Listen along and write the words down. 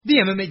The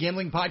MMA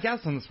Gambling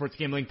Podcast on the Sports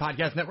Gambling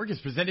Podcast Network is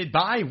presented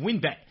by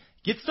WynnBET.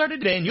 Get started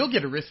today and you'll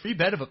get a risk-free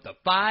bet of up to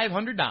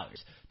 $500.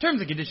 Terms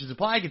and conditions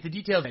apply. Get the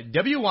details at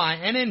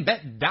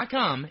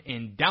WYNNBet.com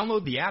and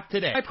download the app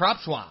today.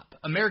 PropSwap,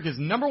 America's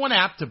 #1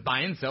 app to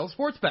buy and sell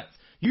sports bets.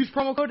 Use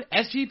promo code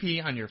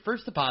SGP on your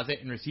first deposit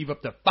and receive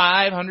up to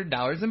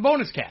 $500 in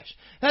bonus cash.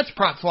 That's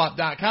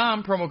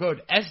PropSwap.com, promo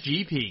code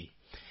SGP.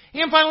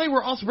 And finally,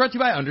 we're also brought to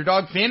you by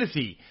Underdog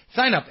Fantasy.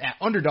 Sign up at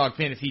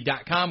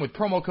UnderdogFantasy.com with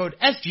promo code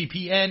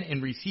SGPN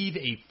and receive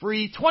a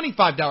free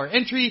 $25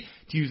 entry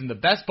to use in the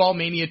Best Ball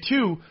Mania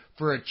 2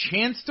 for a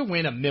chance to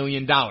win $1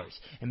 million.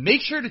 And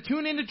make sure to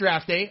tune in to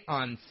Draft Day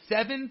on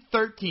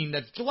 7/13,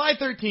 that's July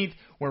 13th,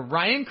 where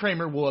Ryan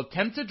Kramer will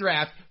attempt to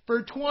draft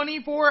for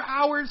 24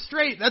 hours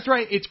straight. That's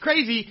right, it's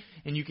crazy,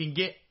 and you can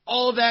get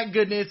all of that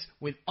goodness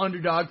with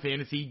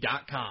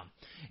UnderdogFantasy.com.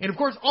 And, of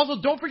course,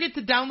 also don't forget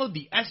to download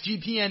the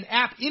SGPN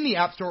app in the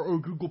App Store or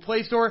Google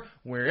Play Store,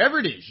 wherever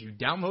it is you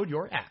download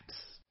your apps.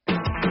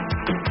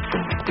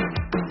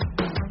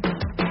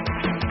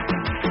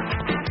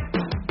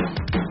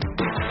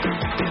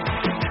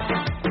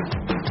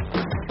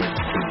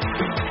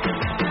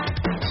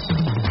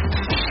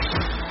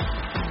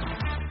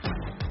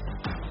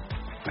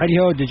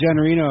 Hi-ho,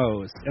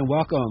 DeGenerinos, and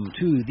welcome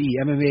to the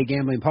MMA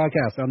Gambling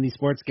Podcast on the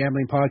Sports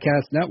Gambling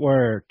Podcast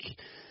Network.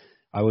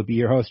 I would be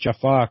your host, Jeff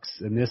Fox,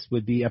 and this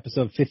would be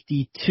episode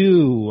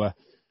 52.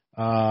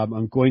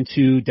 I'm going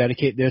to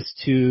dedicate this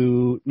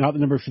to not the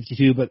number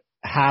 52, but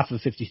half of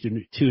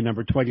 52,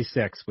 number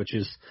 26, which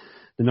is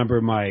the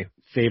number my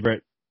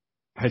favorite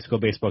high school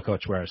baseball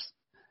coach wears.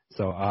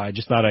 So I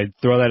just thought I'd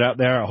throw that out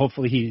there.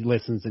 Hopefully he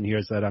listens and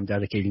hears that I'm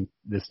dedicating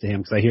this to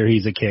him because I hear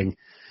he's a king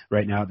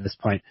right now at this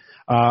point.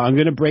 I'm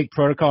going to break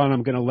protocol, and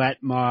I'm going to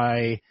let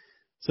my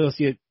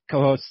associate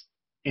co-host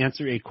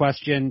answer a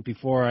question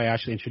before I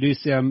actually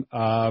introduce him.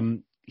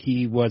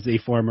 He was a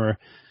former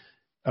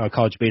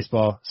college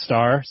baseball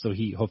star, so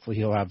hopefully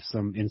he'll have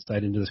some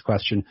insight into this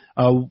question.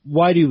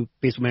 Why do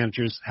baseball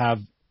managers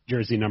have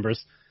jersey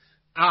numbers?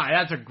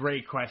 That's a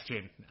great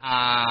question.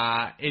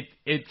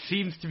 It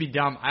seems to be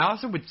dumb. I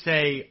also would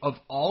say of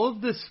all of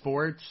the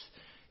sports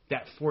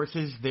that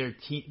forces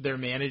their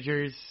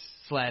managers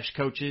 /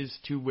 coaches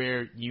to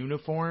wear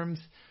uniforms,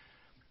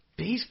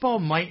 baseball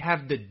might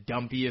have the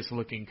dumpiest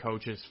looking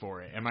coaches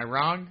for it. Am I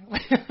wrong?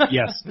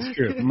 Yes, it's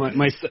true.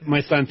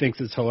 My son thinks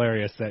it's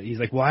hilarious that he's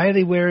like, why are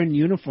they wearing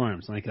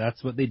uniforms? Like,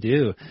 that's what they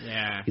do.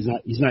 Yeah.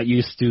 He's not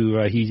used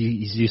to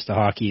he's used to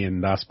hockey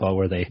and basketball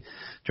where they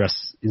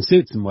dress in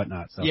suits and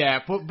whatnot. So. Yeah,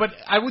 but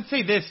I would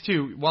say this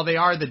too. While they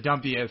are the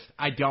dumpiest,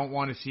 I don't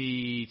want to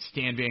see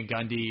Stan Van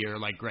Gundy or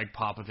like Greg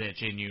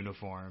Popovich in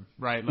uniform,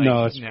 right? Like,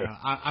 no, that's true.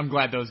 I'm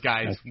glad those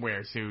guys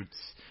wear suits.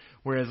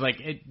 Whereas, like,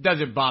 it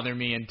doesn't bother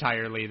me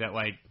entirely that,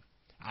 like,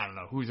 I don't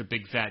know, who's a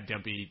big, fat,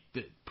 dumpy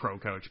pro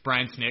coach?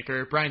 Brian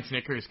Snicker? Brian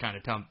Snicker is kind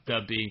of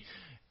dumpy.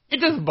 It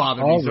doesnst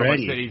bother me so much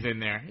that he's in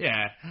there.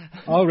 Yeah.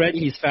 Already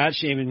he's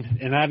fat-shaming,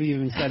 and I haven't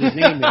even said his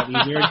name yet.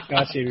 He's already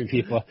fat-shaming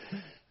people.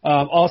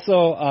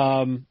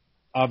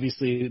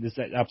 Obviously, this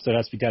episode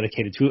has to be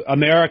dedicated to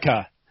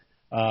America.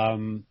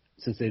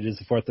 Since it is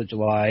the 4th of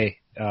July,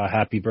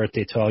 happy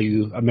birthday to all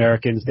you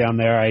Americans down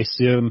there, I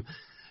assume.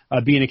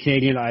 Being a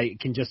Canadian, I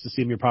can just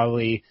assume you're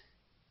probably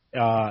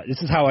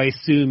this is how I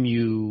assume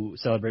you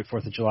celebrate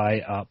 4th of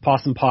July.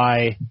 Possum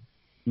pie,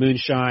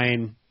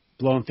 moonshine,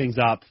 blowing things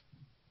up,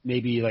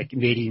 maybe like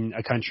invading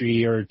a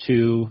country or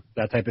two,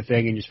 that type of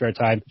thing in your spare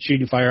time,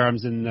 shooting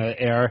firearms in the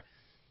air.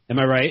 Am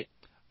I right?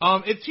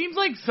 It seems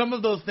like some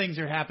of those things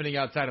are happening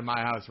outside of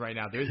my house right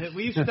now. There's at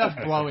least stuff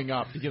blowing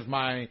up because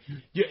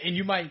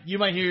you might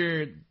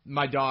hear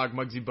my dog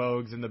Muggsy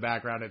Bogues in the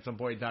background at some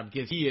point in time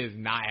because he is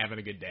not having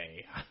a good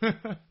day.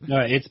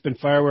 No, it's been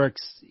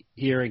fireworks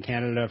here in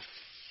Canada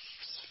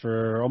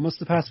for almost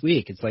the past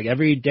week. It's like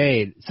every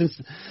day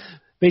since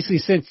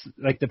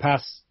like the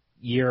past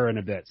year and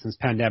a bit since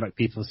pandemic,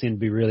 people seem to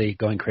be really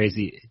going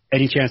crazy.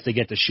 Any chance they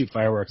get to shoot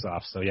fireworks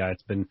off. So yeah,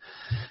 it's been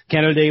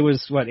Canada Day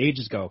was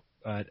ages ago.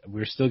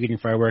 We're still getting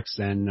fireworks,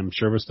 and I'm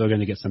sure we're still going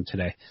to get some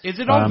today.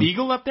 Is it all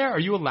legal up there? Are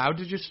you allowed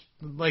to just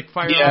like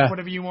fire off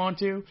whatever you want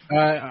to?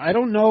 I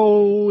don't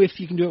know if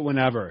you can do it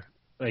whenever.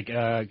 Like,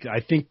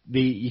 I think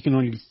they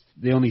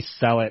only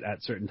sell it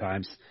at certain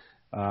times.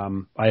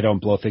 I don't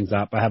blow things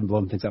up. I haven't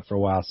blown things up for a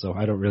while, so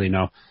I don't really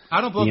know. I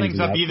don't blow things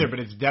up either, but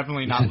it's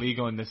definitely not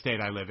legal in the state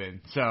I live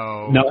in.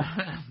 So no,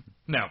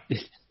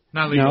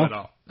 not legal at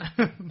all.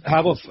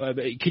 How about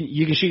you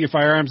can shoot your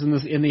firearms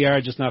in the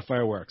air, just not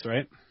fireworks,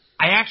 right?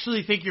 I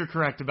actually think you're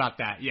correct about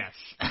that, yes.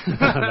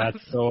 That's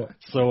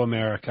so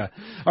America.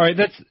 All right,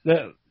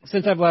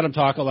 since I've let him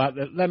talk a lot,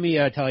 let me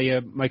tell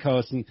you, my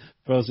co-host,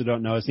 for those who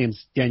don't know, his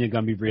name's Daniel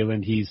Gumby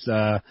Breland. He's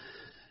a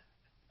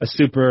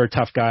super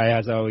tough guy,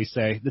 as I always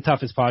say. The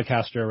toughest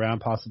podcaster around,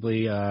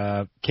 possibly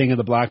king of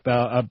the black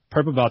belt,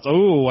 purple belts.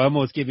 Oh, I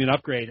almost gave you an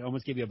upgrade. I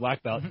almost gave you a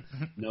black belt.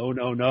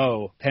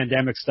 No.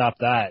 Pandemic stopped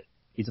that.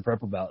 He's a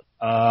purple belt.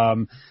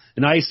 And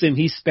I assume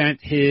he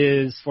spent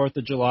his 4th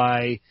of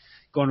July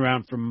going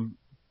around from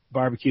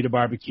barbecue to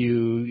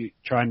barbecue,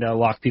 trying to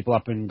lock people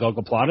up in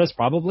gogoplatas,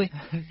 probably.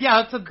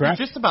 Yeah, it's Correct?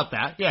 just about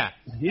that. Yeah.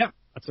 Yep,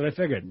 that's what I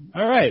figured.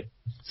 All right.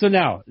 So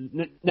now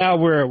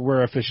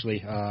we're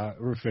officially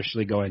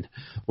going.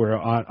 We're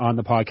on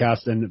the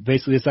podcast, and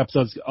basically this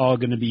episode's all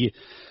going to be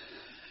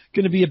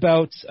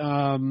about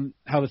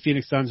how the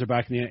Phoenix Suns are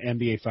back in the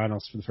NBA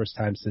Finals for the first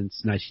time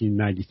since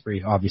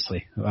 1993.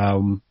 Obviously.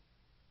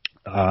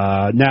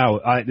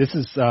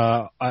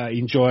 I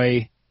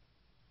enjoy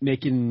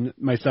making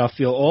myself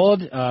feel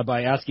old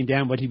by asking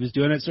Dan what he was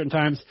doing at certain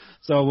times.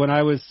 So when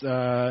I was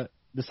the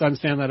Suns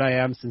fan that I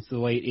am since the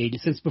late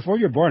 80s, since before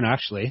you were born,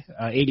 actually,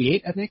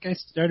 88, I think I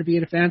started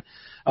being a fan.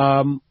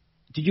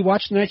 Did you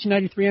watch the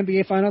 1993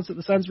 NBA Finals that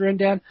the Suns were in,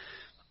 Dan?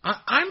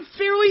 I'm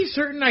fairly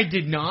certain I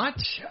did not.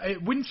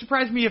 It wouldn't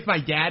surprise me if my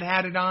dad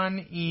had it on,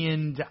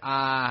 and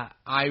I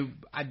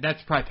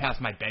that's probably past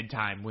my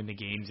bedtime when the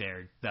games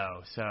aired,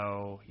 though.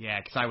 So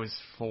yeah, because I was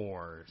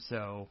 4.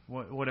 So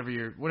whatever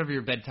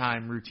your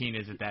bedtime routine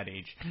is at that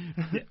age.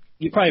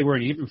 You probably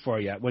weren't even 4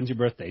 yet. When's your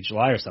birthday?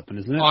 July or something,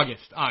 isn't it?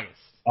 August.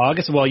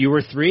 Well, you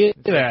were 3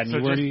 then. So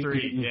you weren't just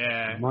 3.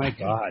 Yeah. My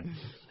God.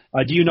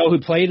 Do you know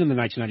who played in the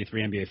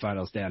 1993 NBA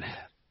Finals, Dan?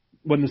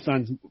 When the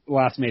Suns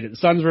last made it, the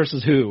Suns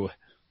versus who?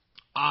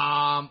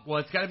 Well,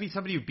 it's got to be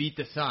somebody who beat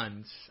the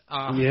Suns.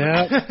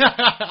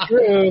 Yeah,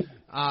 true.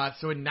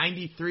 So in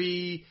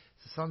 '93,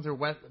 the Suns are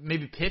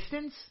maybe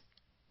Pistons.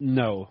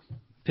 No,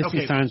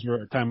 Pistons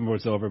time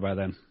was over by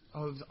then.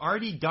 Oh, it was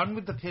already done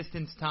with the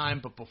Pistons time,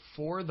 but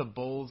before the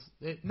Bulls.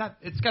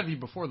 It's got to be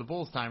before the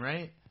Bulls time,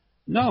 right?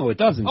 No, it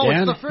doesn't. Oh,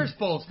 Dan. it's the first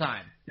Bulls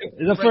time.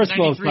 The first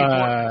Bulls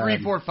time.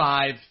 3, 4,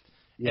 5,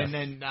 yes. And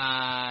then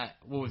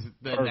what was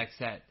the next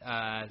set?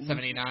 7,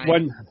 8,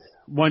 9.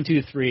 1,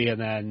 2, 3, and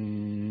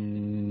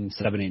then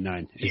 7, 8,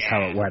 9 is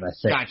how it went, I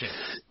think. Gotcha.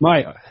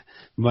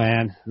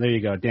 Man, there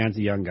you go. Dan's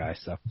a young guy.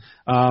 So,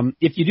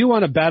 if you do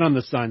want to bet on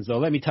the Suns, though,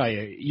 let me tell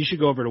you, you should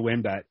go over to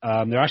WinBet.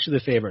 They're actually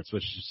the favorites,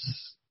 which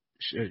is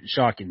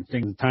shocking.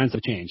 Times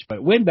have changed. But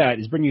WinBet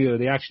is bringing you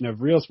the action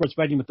of real sports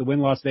betting with the Win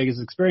Las Vegas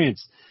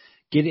experience.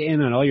 Get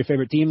in on all your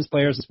favorite teams,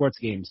 players, and sports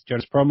games. Join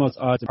us promos,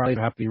 odds, and parlays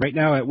are happening right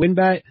now at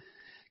WinBet.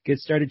 Get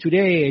started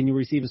today, and you'll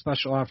receive a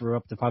special offer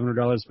up to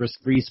 $500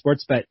 risk-free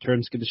sports bet.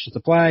 Terms and conditions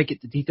apply.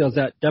 Get the details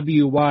at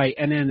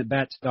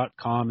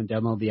wynnbet.com and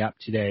download the app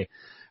today.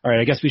 All right,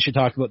 I guess we should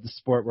talk about the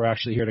sport we're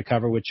actually here to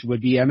cover, which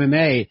would be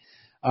MMA.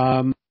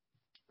 Now,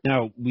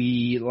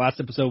 last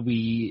episode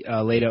we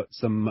laid out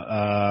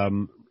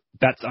some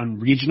bets on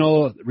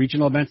regional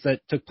events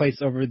that took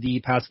place over the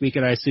past week,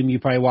 and I assume you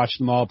probably watched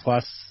them all,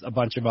 plus a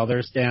bunch of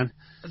others, Dan.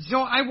 So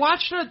I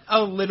watched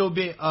a little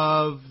bit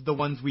of the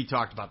ones we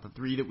talked about, the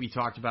 3 that we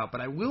talked about,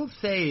 but I will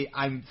say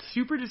I'm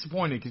super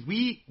disappointed because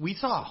we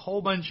saw a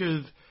whole bunch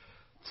of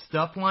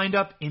stuff lined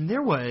up, and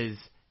there was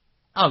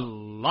a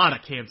lot of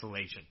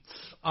cancellations.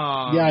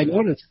 Yeah, I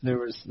noticed there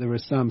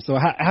was some. So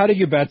how did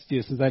your bets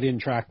do, since I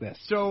didn't track this?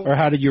 Or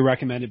how did your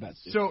recommended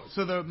bets do?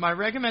 So my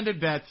recommended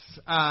bets,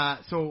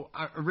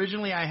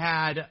 originally I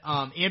had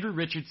Andrew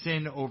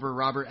Richardson over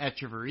Robert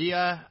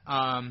Echeverria,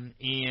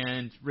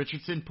 and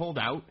Richardson pulled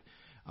out.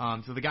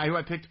 So the guy who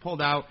I picked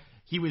pulled out.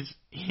 He was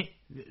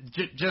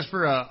just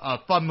for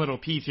a fun little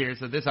piece here.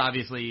 So this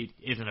obviously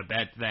isn't a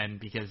bet then,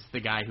 because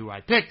the guy who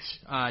I picked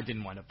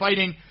didn't wind up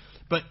fighting,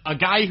 but a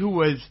guy who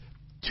was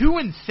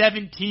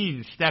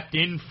 2-17 stepped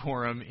in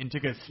for him and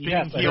took a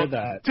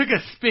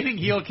spinning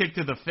heel kick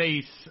to the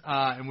face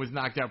and was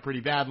knocked out pretty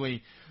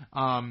badly.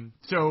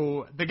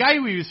 So the guy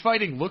who he was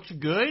fighting looked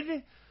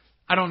good.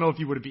 I don't know if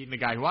he would have beaten the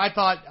guy who I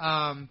thought,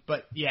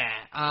 but yeah.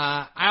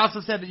 I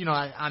also said that,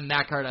 on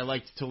that card I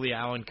liked Talia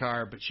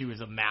Alencar, but she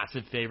was a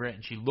massive favorite,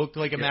 and she looked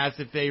like a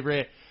massive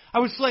favorite. I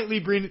was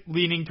slightly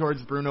leaning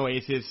towards Bruno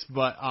Aces,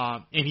 but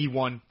and he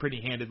won pretty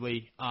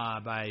handedly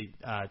by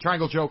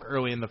triangle choke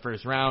early in the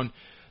first round.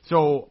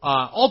 So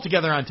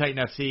altogether on Titan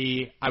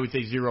FC, I would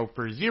say 0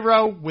 for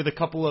 0 with a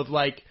couple of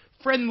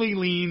friendly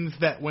leans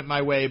that went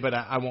my way, but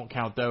I won't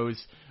count those.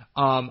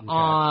 Okay.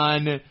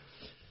 On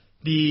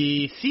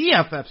the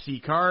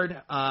CFFC card,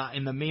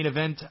 in the main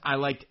event, I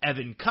liked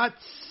Evan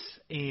Cutts,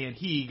 and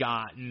he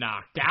got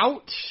knocked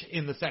out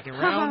in the second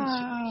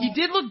round. He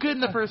did look good in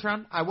the first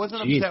round. I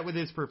wasn't upset with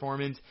his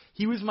performance.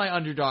 He was my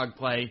underdog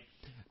play.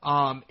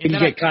 Did he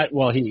get cut?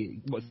 Well,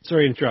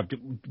 sorry to interrupt.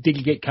 Did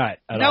he get cut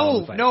at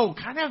all? No,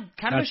 kind of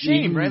a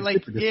shame, right?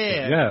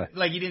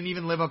 He didn't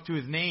even live up to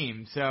his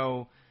name.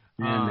 So,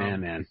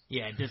 man.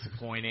 Yeah,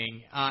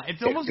 disappointing.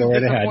 It's almost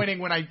disappointing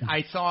when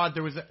I saw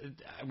there was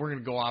we're going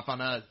to go off on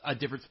a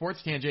different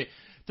sports tangent.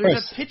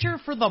 There's a pitcher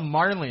for the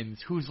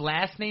Marlins whose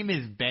last name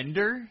is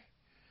Bender.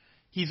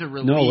 He's a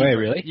reliever. No way,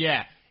 really?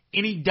 Yeah.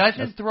 And he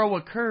doesn't throw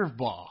a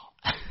curveball.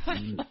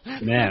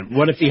 Man,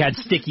 what if he had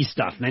sticky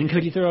stuff? Then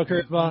could he throw a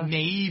curveball?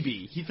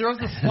 Maybe. He throws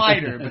a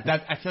slider, but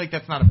I feel like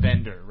that's not a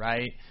bender,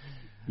 right?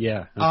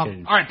 Yeah.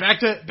 Okay. All right,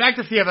 back to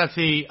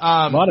CFFC.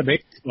 A lot of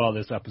baseball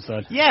this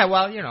episode. Yeah,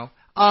 well,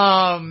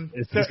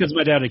 it's because of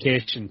my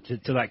dedication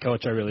to that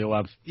coach I really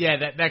love.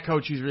 Yeah, that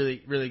coach who's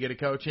really, really good at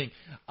coaching.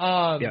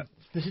 Yeah.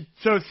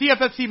 So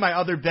CFFC, my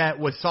other bet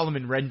was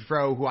Solomon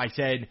Renfro, who I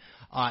said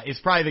is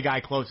probably the guy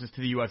closest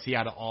to the UFC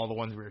out of all the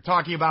ones we were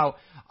talking about.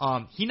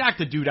 He knocked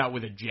the dude out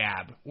with a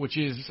jab, which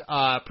is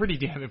pretty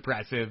damn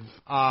impressive.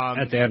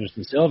 That's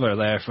Anderson Silva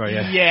there for you.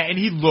 Yeah, and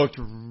he looked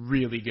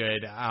really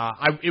good.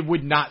 It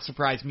would not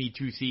surprise me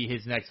to see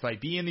his next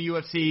fight be in the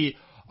UFC,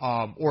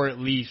 or at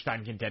least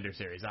on Contender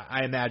Series.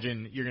 I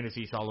imagine you're going to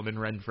see Solomon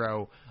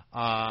Renfro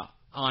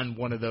on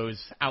one of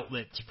those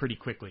outlets pretty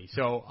quickly.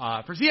 So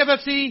for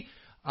CFFC,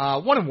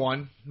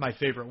 1-1, my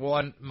favorite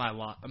one.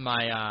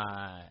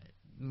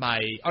 My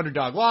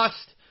underdog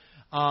lost.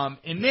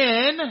 And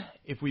then,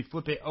 if we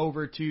flip it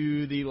over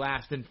to the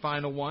last and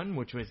final one,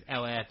 which was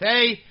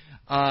LFA.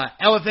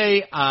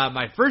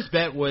 My first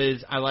bet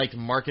was I liked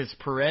Marcus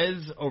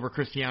Perez over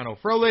Cristiano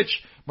Frolich.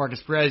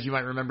 Marcus Perez, you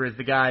might remember, is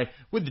the guy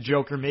with the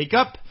Joker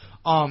makeup.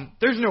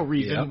 There's no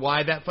reason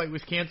why that fight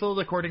was canceled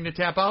according to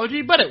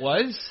Tapology, but it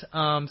was.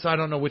 So I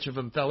don't know which of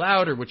them fell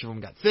out or which of them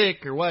got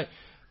sick or what.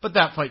 But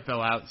that fight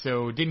fell out,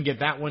 so didn't get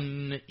that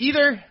one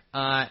either.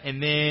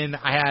 And then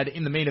I had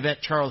in the main event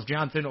Charles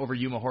Johnson over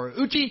Yuma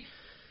Horiguchi,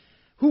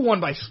 who won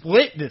by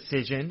split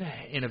decision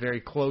in a very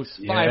close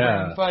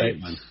 5-round fight.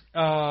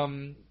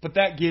 But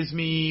that gives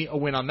me a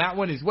win on that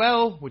one as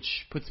well,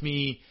 which puts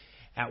me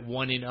at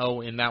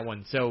 1-0 in that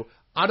one. So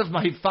out of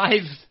my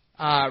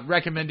 5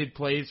 recommended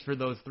plays for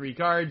those 3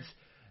 cards,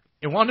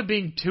 it wound up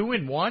being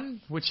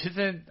 2-1, which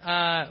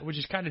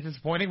is kind of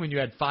disappointing when you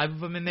had 5 of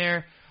them in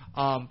there.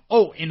 I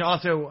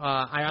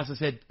also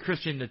said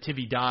Christian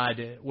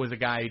Natividad was a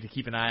guy to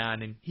keep an eye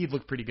on, and he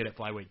looked pretty good at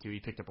flyweight too. He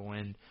picked up a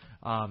win,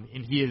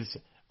 and he is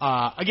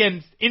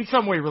again in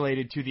some way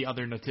related to the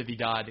other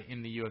Natividad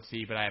in the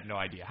UFC, but I have no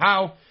idea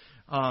how.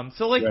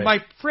 My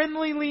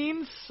friendly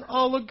leans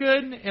all look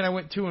good, and I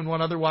went 2-1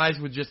 otherwise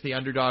with just the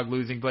underdog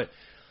losing. But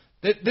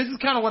this is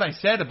kind of what I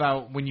said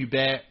about when you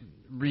bet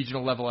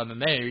regional level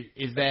MMA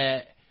is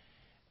that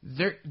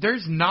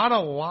there's not a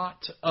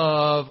lot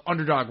of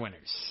underdog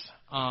winners.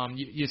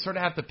 You sort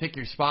of have to pick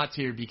your spots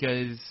here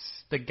because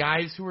the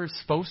guys who are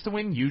supposed to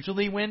win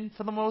usually win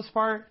for the most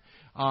part.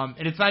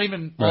 And it's not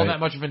even all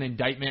that much of an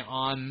indictment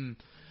on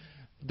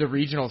the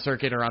regional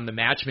circuit or on the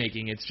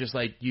matchmaking. It's just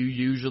like you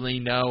usually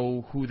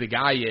know who the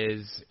guy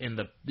is in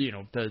the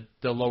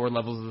lower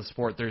levels of the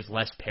sport. There's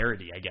less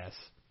parity, I guess.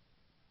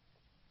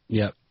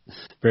 Yep,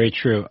 very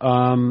true.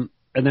 And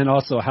then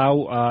also,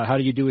 how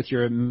do you do with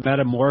your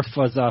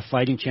Metamorphos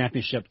Fighting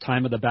Championship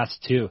Time of the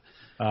Best 2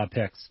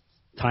 picks?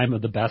 Time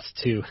of the Best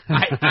 2.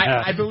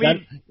 I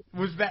believe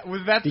was that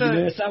Did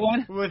you miss that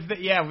one? Was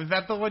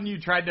that the one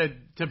you tried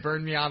to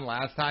burn me on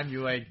last time?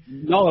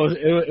 No,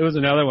 it was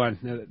another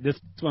one. This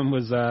one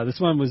was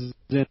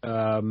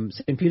in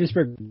St.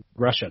 Petersburg,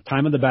 Russia.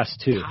 Time of the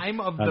Best 2. Time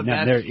of the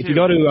Best 2.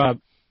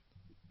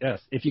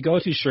 If you go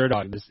to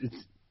Sherdog,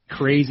 it's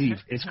crazy.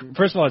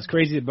 First of all, it's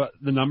crazy about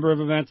the number of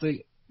events that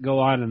go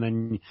on, and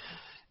then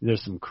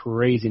there's some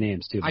crazy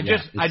names too. I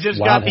just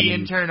got the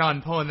intern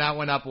on pulling that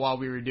one up while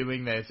we were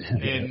doing this,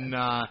 and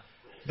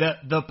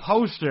the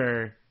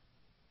poster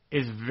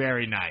is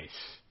very nice.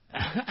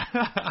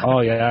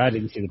 Oh yeah, I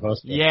didn't see the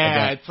poster.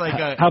 Yeah, it's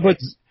like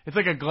it's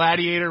like a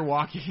gladiator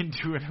walking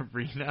into an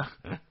arena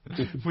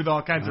with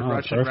all kinds of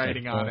Russian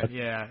writing on it.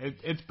 Yeah,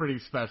 it's pretty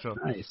special.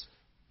 Nice.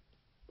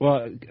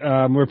 Well,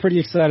 we're pretty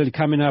excited.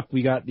 Coming up,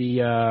 we got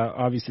the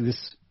obviously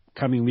this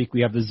coming week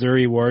we have the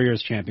Zuri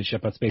Warriors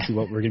Championship. That's basically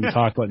what we're going to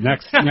talk about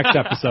next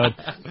episode.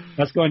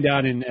 That's going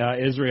down in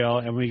Israel,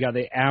 and we got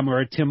the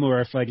Amur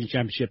Timur Fighting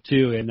Championship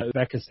too in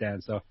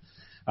Uzbekistan. So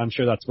I'm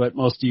sure that's what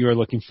most of you are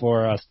looking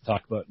for us to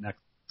talk about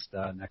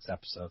next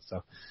episode.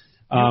 So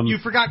you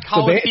forgot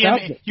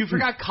Coliseum. You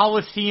forgot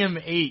Coliseum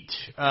 8,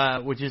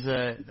 which is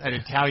an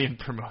Italian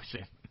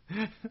promotion.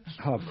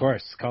 Oh, of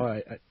course,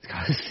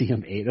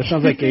 Coliseum 8. That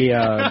sounds like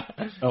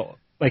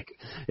like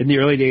in the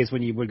early days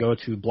when you would go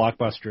to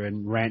Blockbuster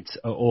and rent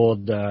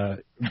old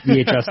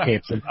VHS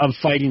tapes of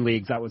fighting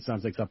leagues. That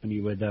sounds like something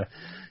you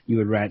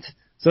would rent.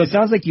 So it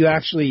sounds like you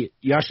actually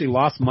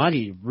lost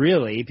money,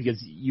 really,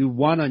 because you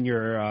won on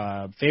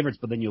your favorites,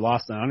 but then you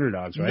lost on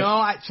underdogs, right?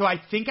 No, so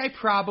I think I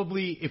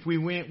probably, if we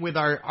went with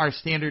our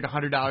standard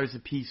 $100 a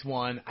piece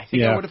one, I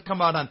think I would have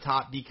come out on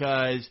top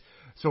because.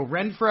 So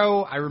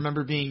Renfro, I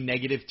remember being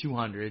negative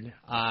 200.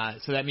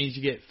 So that means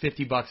you get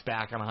 $50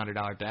 back on a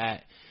 $100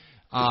 bet.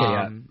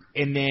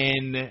 And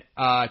then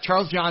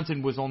Charles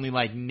Johnson was only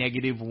like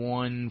negative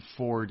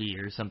 140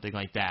 or something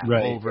like that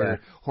over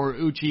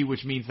Horiguchi,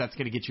 which means that's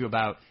going to get you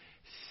about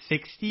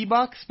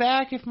 $60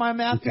 back if my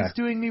math is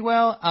doing me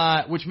well.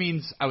 Which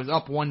means I was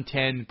up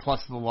 110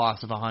 plus the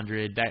loss of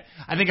 100. That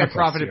I think I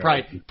profited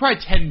probably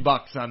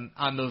 $10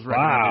 on those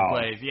recommended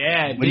plays.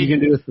 Yeah. What are you going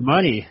to do with the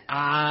money?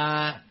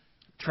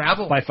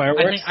 Travel. Buy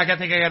fireworks? I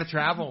think I got to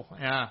travel.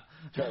 Yeah.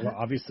 Well,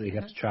 obviously, you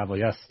have to travel.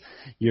 Yes,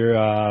 you're.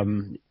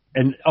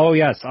 And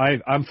yes,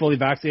 I'm fully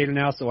vaccinated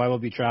now, so I will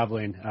be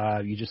traveling.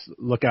 You just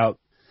look out,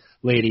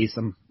 ladies.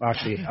 I'm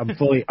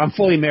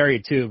fully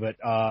married too, but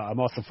I'm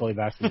also fully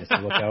vaccinated. So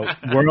look out,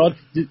 world.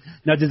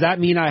 Now, does that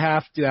mean I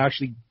have to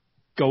actually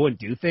go and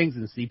do things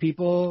and see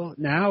people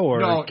now, or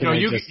no,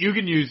 you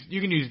can use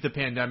the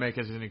pandemic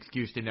as an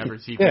excuse to never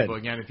see people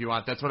again if you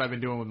want. That's what I've been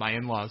doing with my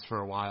in-laws for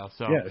a while.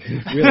 So yeah,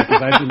 really,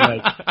 because I've been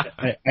like,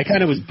 I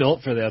kind of was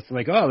built for this.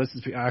 Like, oh, this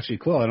is actually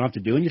cool. I don't have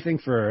to do anything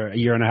for a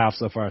year and a half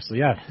so far. So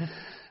yeah,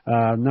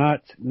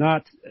 not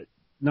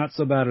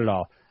so bad at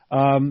all.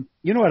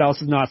 You know what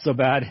else is not so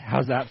bad?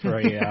 How's that for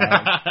a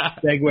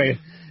segue?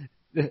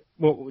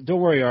 Well, don't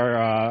worry,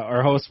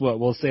 our host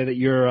will say that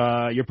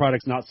your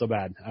product's not so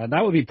bad.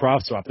 That would be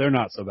PropSwap. They're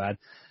not so bad.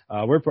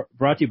 We're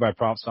brought to you by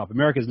PropSwap,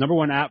 America's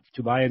 #1 app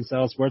to buy and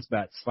sell sports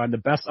bets. Find the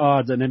best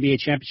odds on NBA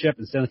championship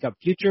and Stanley Cup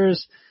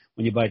futures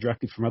when you buy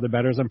directly from other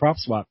bettors on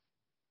PropSwap.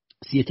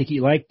 See a ticket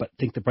you like but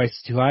think the price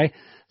is too high?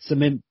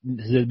 Submit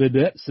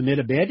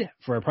a bid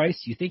for a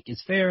price you think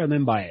is fair and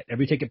then buy it.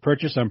 Every ticket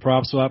purchased on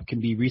PropSwap can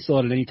be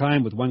resold at any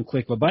time with one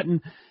click of a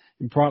button.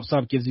 And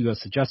PropSwap gives you a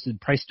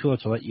suggested price tool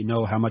to let you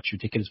know how much your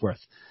ticket is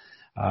worth.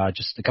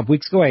 Just a couple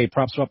weeks ago, a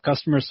PropSwap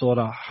customer sold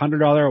a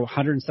 $100,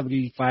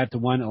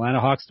 175-1 Atlanta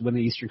Hawks to win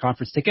the Eastern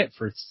Conference ticket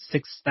for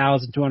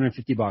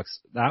 $6,250.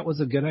 That was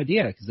a good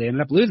idea because they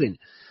ended up losing,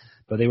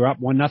 but they were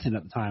up 1-0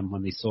 at the time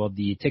when they sold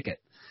the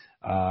ticket.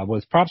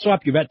 With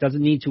PropSwap, your bet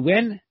doesn't need to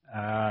win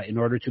in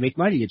order to make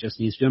money. It just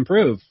needs to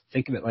improve.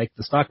 Think of it like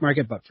the stock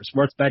market, but for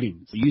sports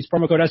betting. So use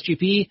promo code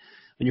SGP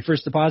on your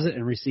first deposit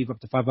and receive up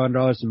to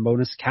 $500 in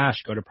bonus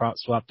cash. Go to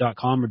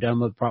PropSwap.com or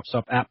download the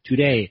PropSwap app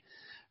today.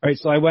 All right,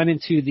 so I went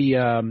into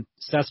the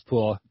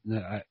cesspool.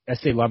 I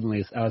say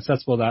lovingly,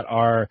 cesspool that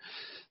our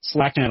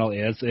Slack channel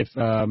is. If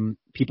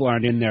people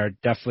aren't in there,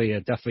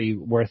 definitely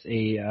worth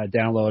a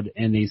download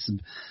and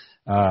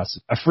a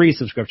free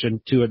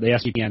subscription to the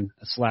SGPN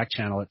Slack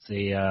channel. It's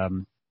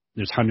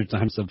there's hundreds and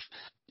hundreds of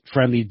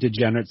friendly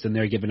degenerates in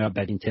there giving out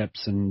betting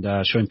tips and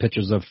showing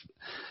pictures of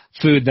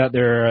food that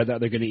they're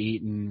going to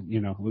eat, and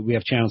we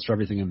have channels for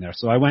everything in there.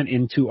 So I went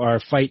into our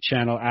fight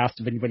channel, asked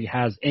if anybody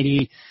has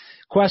any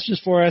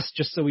questions for us,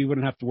 just so we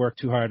wouldn't have to work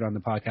too hard on the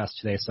podcast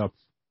today. So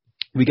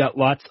we got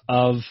lots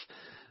of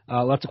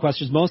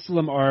questions. Most of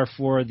them are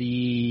for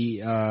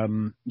the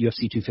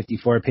UFC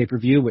 254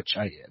 pay-per-view, which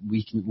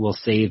we'll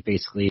save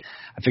basically.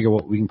 I figure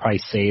we can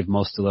probably save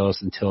most of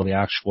those until the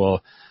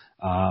actual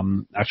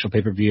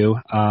pay-per-view,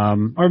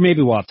 or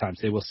maybe we'll have time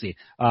today. We'll see.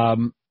 A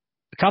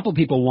couple of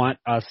people want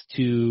us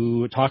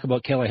to talk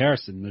about Kayla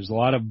Harrison. There's a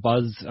lot of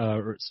buzz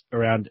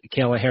around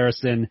Kayla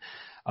Harrison.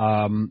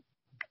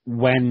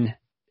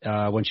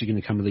 When's she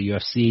going to come to the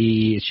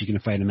UFC? Is she going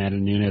to fight Amanda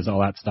Nunes? All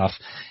that stuff.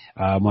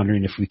 I'm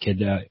wondering if we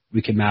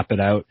could map it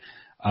out,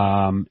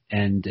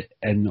 and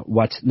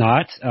what's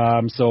not.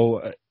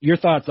 So your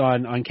thoughts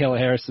on Kayla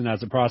Harrison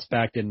as a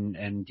prospect,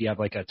 and do you have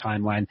like a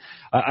timeline?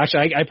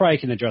 Actually, I probably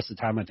can address the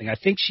timeline thing. I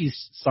think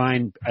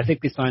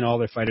they sign all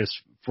their fighters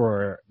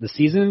for the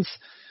seasons.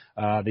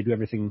 They do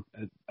everything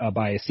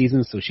by a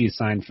season, so she's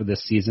signed for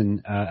this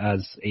season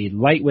as a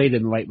lightweight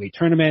in the lightweight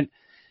tournament,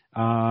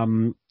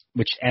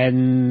 which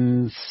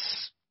ends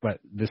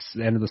this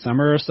end of the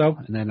summer or so,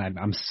 and then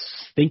I'm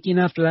thinking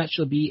after that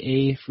she'll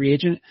be a free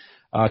agent.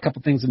 A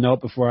couple things to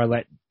note before I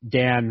let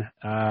Dan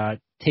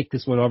take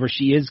this one over.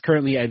 She is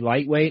currently a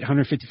lightweight,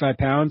 155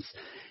 pounds,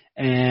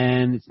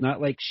 and it's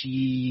not like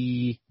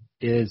she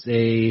is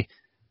a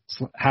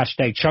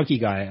hashtag chunky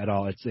guy at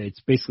all. It's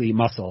basically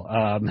muscle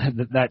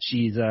that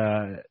she's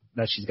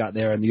got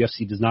there, and the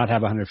UFC does not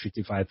have a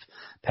 155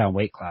 pound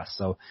weight class,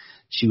 so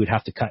she would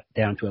have to cut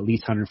down to at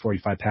least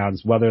 145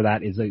 pounds. Whether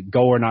that is a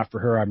go or not for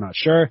her, I'm not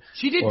sure.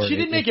 She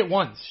did make it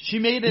once. She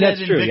made it at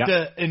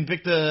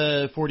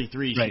Invicta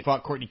 43. Right. She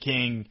fought Courtney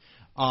King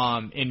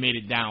and made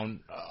it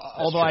down.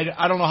 Although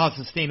I don't know how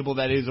sustainable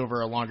that is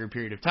over a longer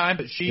period of time,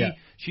 but she's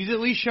at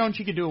least shown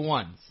she could do it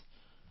once.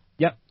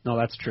 Yep. No,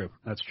 that's true.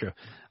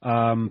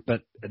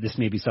 But this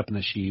may be something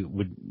that she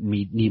would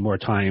need more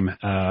time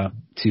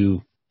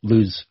to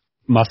lose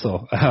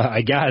muscle,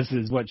 I guess,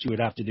 is what she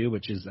would have to do,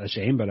 which is a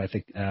shame, but I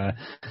think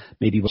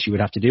maybe what she would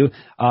have to do.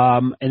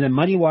 And then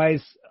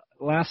money-wise,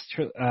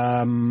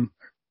 her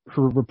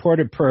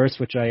reported purse,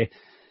 which I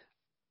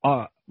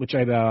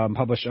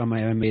published on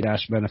my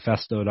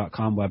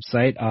MMA-manifesto.com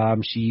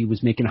website, she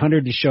was making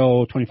 $100 to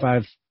show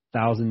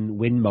 $25,000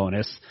 win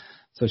bonus,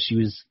 so she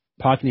was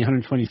pocketing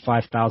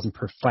 $125,000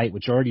 per fight,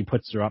 which already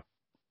puts her up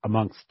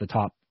amongst the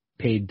top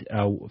paid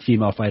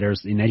female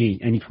fighters in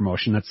any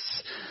promotion.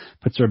 That's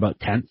puts her about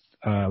 10th,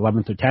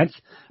 11th or 10th.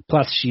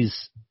 Plus,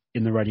 she's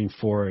in the running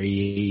for a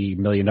 $1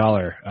 million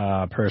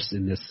purse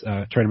in this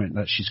tournament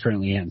that she's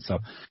currently in. So,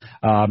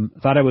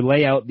 thought I would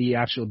lay out the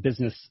actual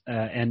business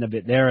end of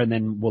it there, and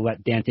then we'll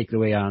let Dan take it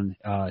away on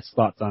his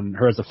thoughts on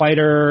her as a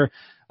fighter,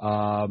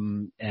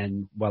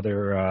 and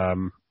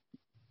whether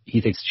he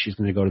thinks she's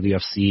going to go to the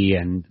UFC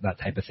and that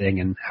type of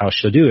thing, and how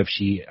she'll do if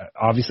she,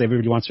 obviously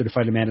everybody wants her to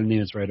fight Amanda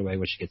Nunes right away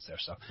when she gets there.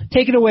 So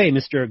take it away,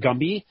 Mr.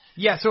 Gumby.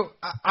 Yeah. So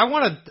I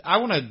want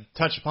to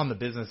touch upon the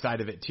business side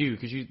of it too,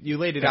 because you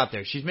laid it out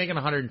there. She's making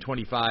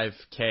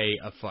 $125K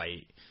a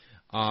fight.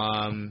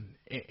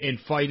 In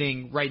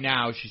fighting right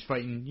now, she's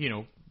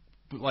fighting,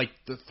 like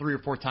 3 or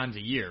 4 times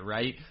a year,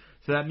 right?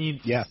 So that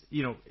means,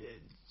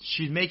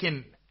 she's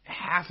making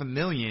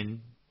 $500,000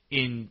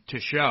 in to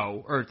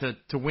show or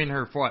to win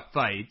her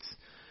fights.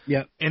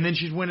 Yep. And then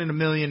she's winning $1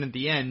 million at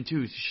the end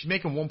too. So she's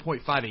making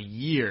 1.5 a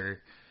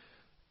year.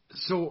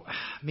 So,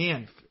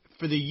 man,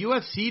 for the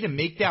UFC to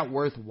make that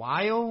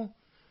worthwhile,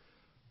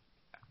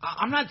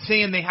 I'm not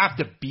saying they have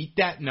to beat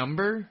that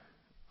number,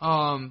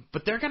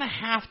 but they're going to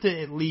have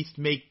to at least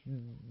make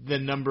the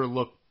number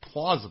look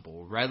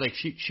plausible, right? Like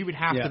she would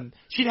have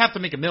she'd have to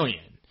make $1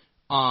 million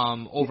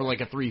over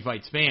like a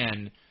 3-fight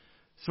span.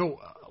 So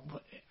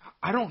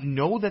I don't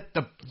know that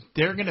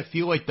they're going to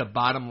feel like the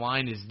bottom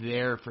line is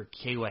there for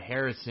Kayla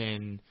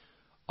Harrison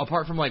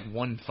apart from like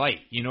one fight.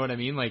 You know what I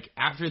mean? Like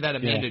after that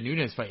Amanda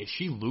Nunes fight, if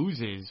she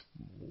loses,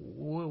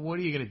 what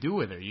are you going to do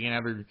with her? You're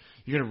going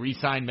to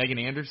re-sign Megan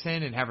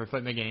Anderson and have her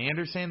fight Megan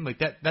Anderson? Like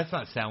that's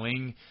not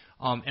selling.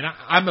 And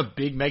I'm a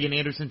big Megan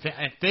Anderson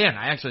fan.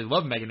 I actually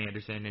love Megan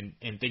Anderson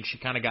and think she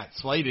kind of got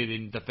slighted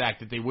in the fact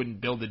that they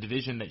wouldn't build a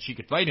division that she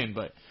could fight in.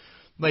 But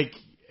like,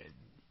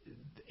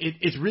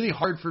 it's really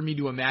hard for me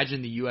to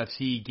imagine the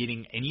UFC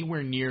getting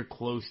anywhere near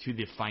close to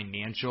the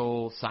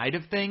financial side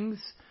of things,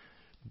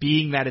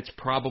 being that it's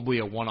probably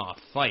a one-off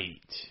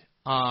fight.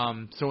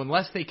 So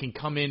unless they can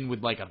come in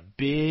with like a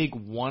big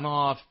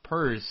one-off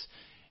purse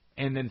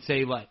and then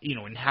say like, you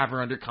know, and have her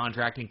under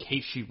contract in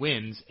case she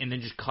wins and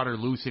then just cut her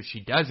loose if she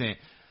doesn't.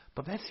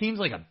 But that seems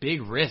like a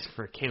big risk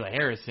for Kayla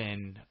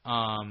Harrison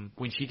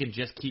when she can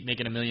just keep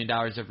making $1 million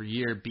every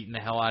year, beating the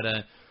hell out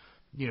of,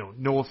 you know,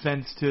 no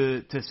offense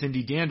to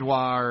Cindy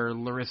Dandois or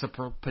Larissa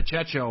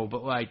Pacheco,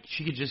 but like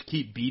she could just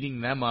keep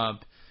beating them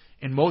up,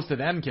 and most of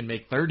them can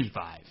make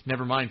 35,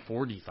 never mind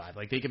 45.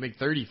 Like they can make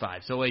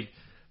 35. So like,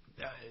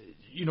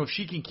 you know,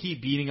 she can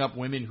keep beating up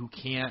women who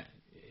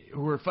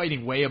are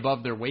fighting way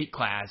above their weight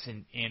class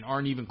and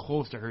aren't even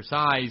close to her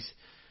size,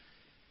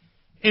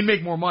 and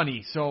make more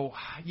money. So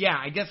yeah,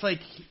 I guess like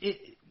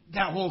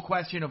that whole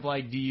question of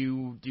like, do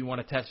you want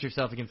to test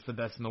yourself against the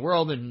best in the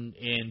world and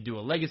do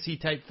a legacy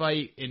type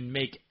fight and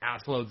make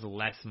assloads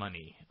less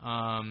money?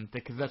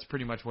 Because that's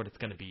pretty much what it's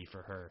going to be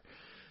for her.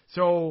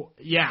 So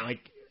yeah,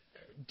 like,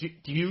 do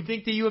you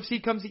think the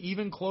UFC comes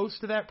even close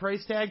to that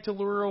price tag to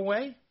lure her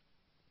away?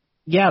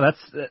 Yeah,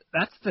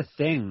 that's the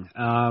thing.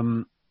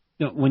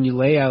 You know, when you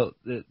lay out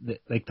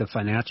the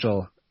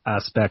financial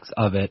aspects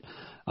of it,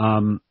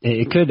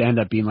 it could end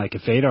up being like a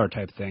Fedor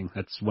type thing.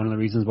 That's one of the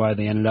reasons why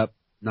they ended up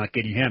not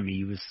getting him.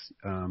 He was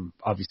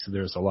obviously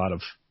there's a lot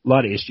of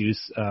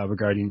issues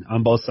regarding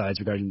on both sides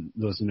regarding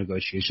those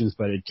negotiations,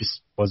 but it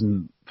just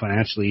wasn't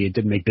financially. It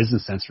didn't make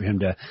business sense for him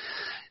to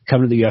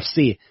come to the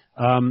UFC.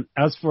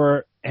 As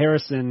for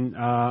Harrison,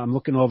 I'm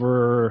looking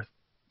over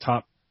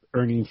top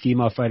earning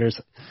female fighters.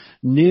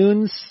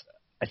 Nunes,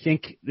 I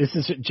think this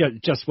is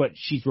just what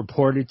she's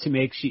reported to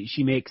make.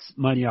 She makes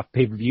money off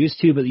pay-per-views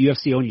too, but the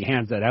UFC only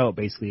hands that out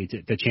basically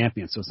to the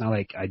champion. So it's not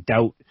like I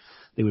doubt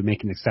they would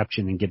make an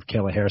exception and give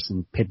Kayla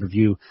Harrison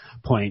pay-per-view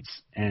points,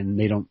 and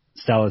they don't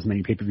sell as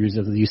many pay-per-views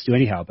as they used to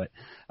anyhow. But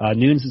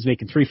Nunes is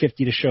making $350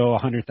 to show,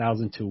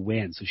 $100,000 to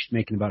win, so she's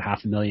making about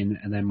 $500,000,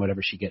 and then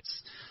whatever she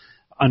gets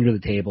under the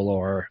table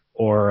or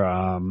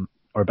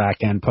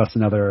back end, plus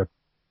another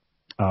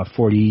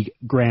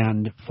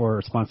 $40,000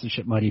 for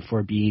sponsorship money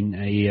for being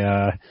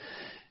a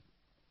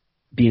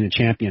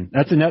champion.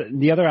 That's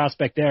the other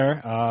aspect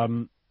there.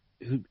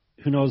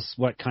 Who knows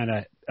what kind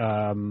of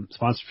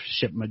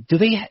sponsorship? Do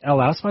they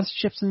allow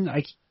sponsorships in?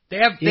 They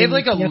have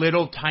like a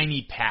little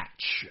tiny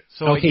patch.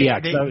 So okay,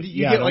 like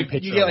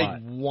you get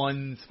like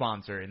one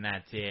sponsor and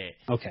that's it.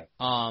 Okay.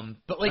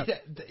 But like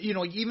you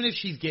know, even if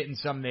she's getting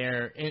some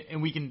there,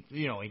 and we can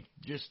like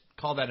just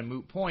call that a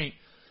moot point.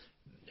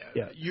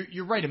 Yeah.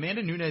 You're right.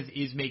 Amanda Nunes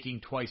is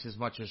making twice as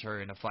much as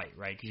her in a fight,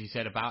 right? Because you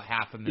said about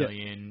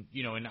 $500,000.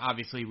 You know, and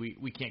obviously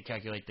we can't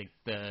calculate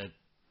the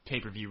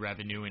pay-per-view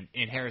revenue,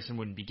 and Harrison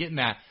wouldn't be getting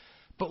that.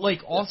 But like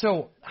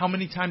also, how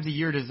many times a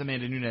year does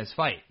Amanda Nunes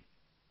fight?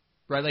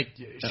 Right, like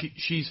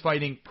she's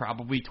fighting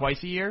probably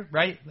twice a year,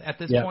 right? At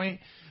this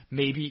point,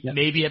 maybe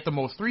at the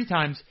most 3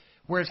 times.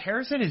 Whereas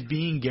Harrison is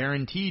being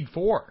guaranteed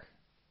 4,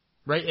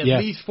 right? At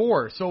least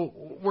 4. So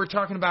we're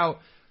talking about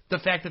the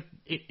fact that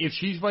if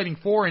she's fighting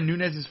 4 and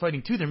Nunes is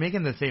fighting 2, they're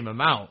making the same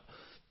amount.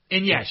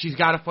 And she's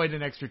got to fight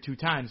an extra 2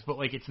 times, but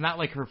like it's not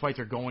like her fights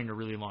are going a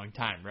really long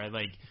time, right?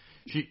 Like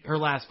her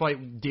last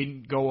fight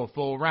didn't go a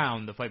full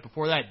round. The fight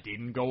before that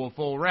didn't go a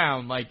full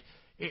round. Like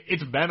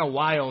it's been a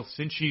while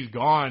since she's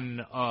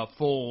gone a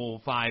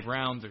full 5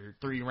 rounds or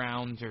 3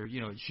 rounds, or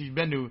she's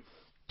been to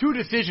 2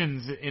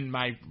 decisions in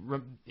my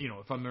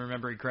if I'm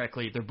remembering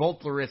correctly. They're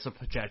both Larissa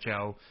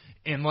Pacheco,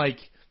 and like.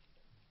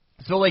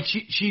 So like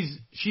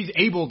she's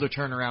able to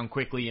turn around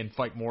quickly and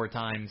fight more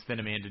times than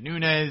Amanda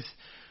Nunes.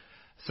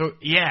 So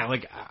yeah,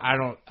 like I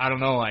don't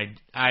know.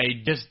 I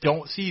just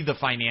don't see the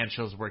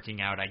financials working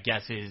out, I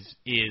guess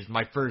is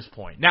my first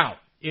point. Now,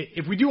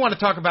 if we do want to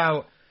talk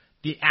about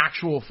the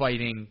actual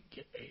fighting,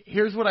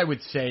 here's what I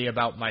would say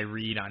about my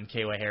read on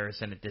Kayla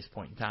Harrison at this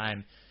point in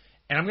time.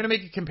 And I'm going to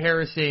make a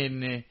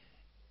comparison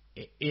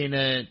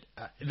this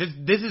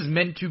is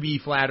meant to be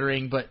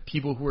flattering, but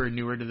people who are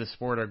newer to the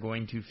sport are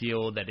going to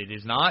feel that it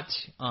is not.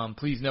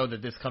 Please know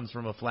that this comes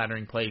from a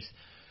flattering place.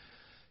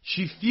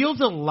 She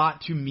feels a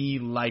lot to me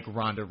like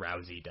Ronda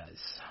Rousey does.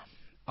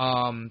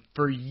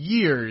 For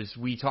years,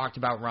 we talked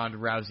about Ronda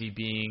Rousey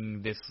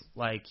being this,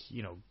 like,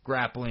 you know,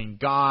 grappling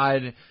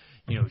god.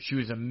 You know, she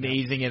was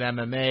amazing at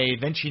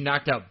MMA. Then she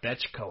knocked out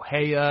Betch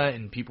Correia,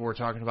 and people were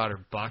talking about her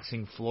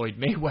boxing Floyd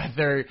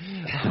Mayweather,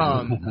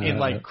 and,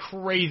 like,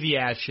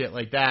 crazy-ass shit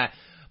like that.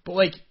 But,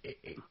 like,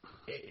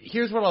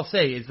 here's what I'll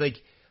say, is, like,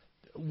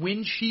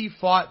 when she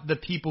fought the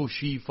people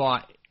she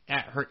fought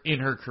in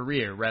her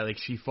career, right? Like,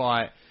 she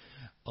fought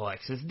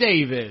Alexis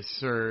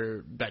Davis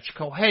or Betch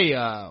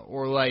Correia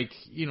or, like,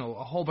 you know,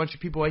 a whole bunch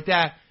of people like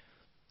that.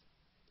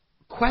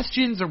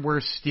 Questions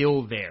were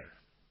still there.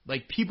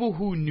 Like, people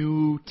who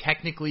knew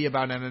technically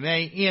about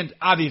MMA, and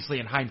obviously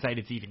in hindsight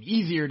it's even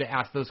easier to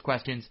ask those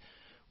questions,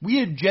 we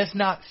had just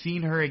not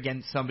seen her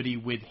against somebody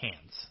with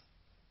hands,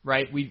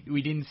 right?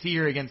 We didn't see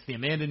her against the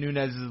Amanda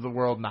Nunes of the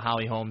world and the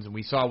Holly Holmes, and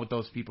we saw what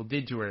those people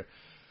did to her.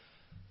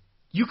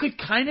 You could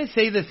kind of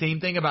say the same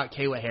thing about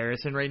Kayla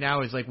Harrison right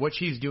now, is like what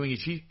she's doing is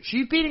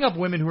she's beating up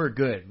women who are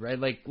good, right?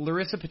 Like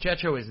Larissa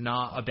Pacheco is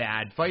not a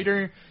bad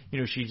fighter. You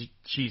know, she's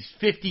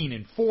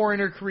 15-4 in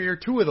her career,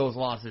 2 of those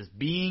losses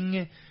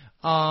being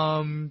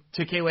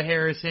to Kayla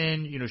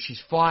Harrison. You know,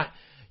 she's fought,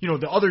 you know,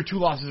 the other 2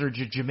 losses are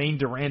Jermaine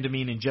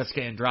Durandamine and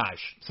Jessica Andrade.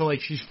 So, like,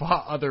 she's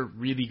fought other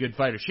really good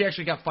fighters. She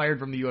actually got fired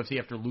from the UFC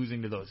after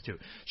losing to those 2.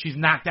 She's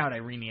knocked out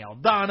Irene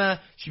Aldana.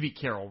 She beat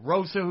Carol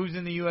Rosa, who's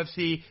in the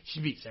UFC.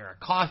 She beat Sarah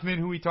Kaufman,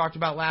 who we talked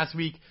about last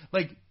week.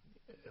 Like,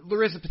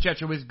 Larissa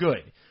Pacheco is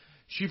good.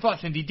 She fought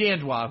Cindy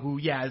Dandois, who,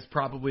 yeah, is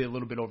probably a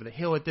little bit over the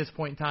hill at this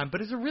point in time,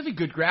 but is a really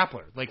good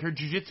grappler. Like, her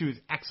jiu-jitsu is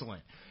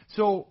excellent.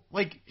 So,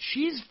 like,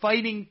 she's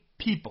fighting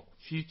people.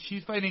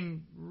 She's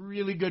fighting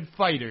really good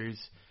fighters.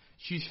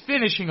 She's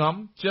finishing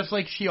them just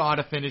like she ought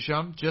to finish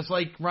them, just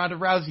like Ronda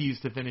Rousey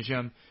used to finish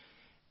them.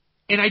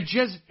 And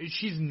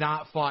she's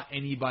not fought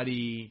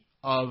anybody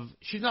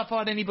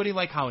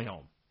like Holly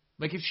Holm.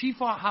 Like, if she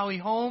fought Holly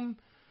Holm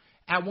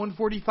at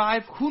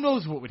 145, who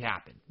knows what would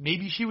happen?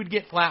 Maybe she would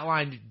get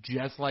flatlined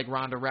just like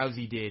Ronda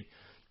Rousey did.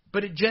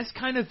 But it just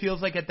kind of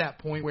feels like at that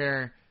point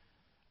where,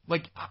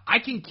 like, I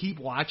can keep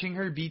watching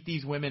her beat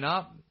these women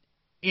up,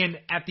 and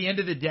at the end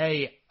of the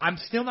day, I'm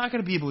still not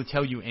going to be able to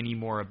tell you any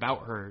more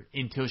about her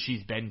until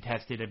she's been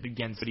tested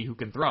against somebody who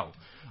can throw.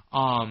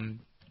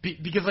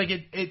 Because, like,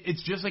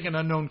 it's just like an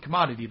unknown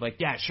commodity. Like,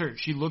 yeah, sure,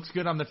 she looks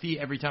good on the feet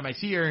every time I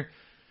see her,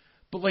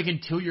 but, like,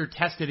 until you're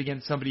tested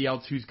against somebody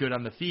else who's good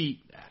on the feet,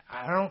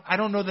 I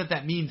don't know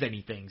that means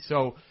anything.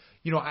 So,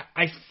 you know,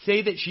 I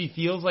say that she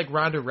feels like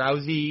Ronda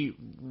Rousey,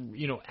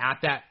 you know,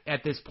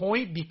 at this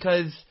point,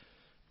 because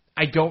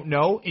I don't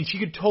know, and she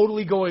could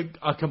totally go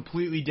a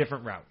completely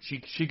different route.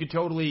 She could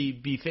totally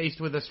be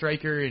faced with a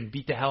striker and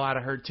beat the hell out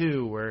of her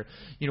too, or,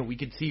 you know, we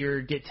could see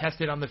her get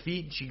tested on the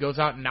feet and she goes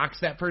out and knocks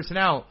that person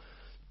out.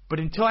 But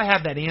until I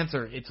have that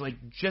answer, it's, like,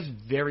 just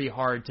very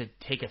hard to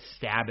take a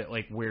stab at,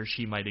 like, where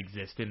she might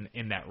exist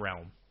in that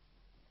realm.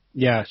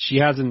 Yeah, she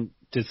hasn't,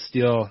 to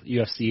steal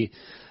UFC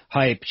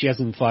hype, she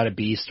hasn't fought a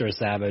beast or a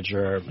savage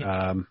or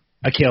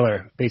a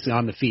killer, basically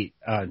on the feet.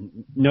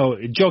 No,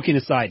 joking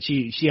aside,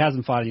 she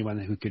hasn't fought anyone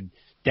who could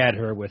dead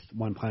her with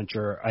one punch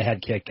or a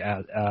head kick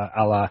a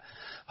la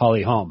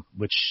Holly Holm,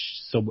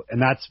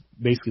 and that's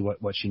basically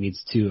what she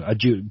needs to,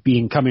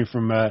 coming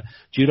from a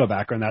judo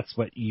background, that's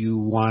what you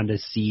want to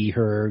see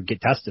her get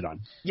tested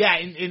on. Yeah,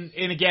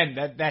 and again,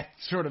 that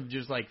sort of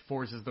just, like,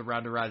 forces the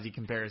Ronda Rousey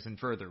comparison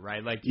further,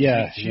 right? Like,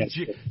 yeah,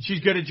 she's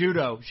good at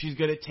judo. She's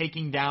good at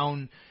taking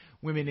down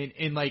women,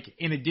 and like,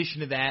 in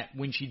addition to that,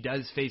 when she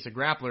does face a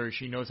grappler,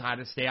 she knows how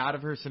to stay out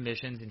of her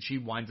submissions, and she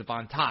winds up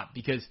on top,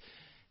 because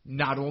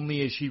not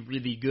only is she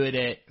really good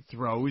at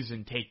throws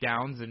and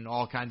takedowns and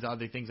all kinds of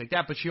other things like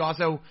that, but she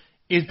also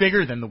is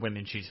bigger than the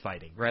women she's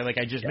fighting, right? Like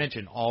I just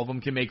mentioned, all of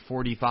them can make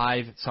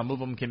 45, some of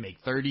them can make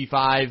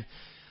 35.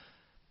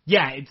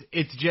 Yeah,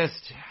 it's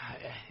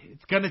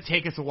going to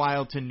take us a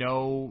while to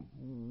know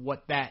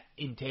what that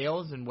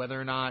entails and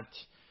whether or not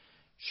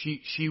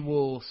she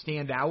will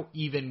stand out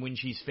even when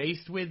she's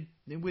faced with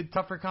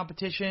tougher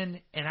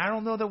competition, and I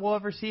don't know that we'll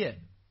ever see it.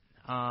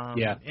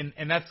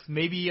 And that's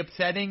maybe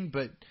upsetting,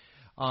 but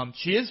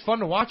she is fun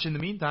to watch in the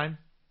meantime.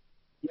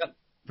 Yep,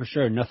 for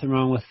sure. Nothing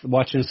wrong with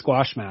watching a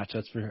squash match.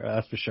 That's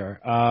for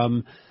sure.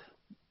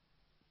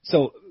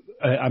 So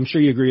I'm sure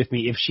you agree with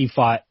me. If she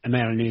fought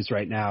Amanda Nunes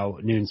right now,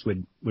 Nunes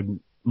would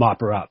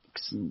mop her up.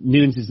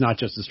 Nunes is not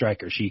just a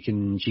striker; she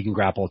can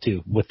grapple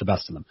too with the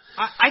best of them.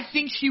 I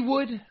think she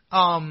would.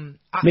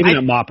 Maybe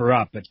not mop her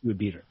up, but she would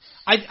beat her.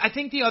 I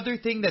think the other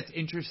thing that's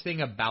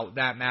interesting about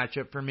that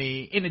matchup for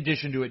me, in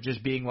addition to it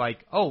just being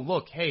like, oh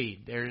look, hey,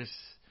 there's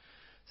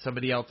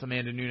somebody else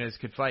Amanda Nunes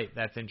could fight.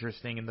 That's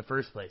interesting in the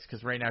first place,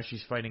 because right now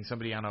she's fighting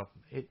somebody on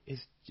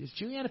is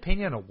Juliana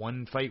Pena on a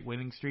 1-fight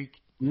winning streak?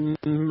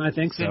 I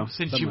think so.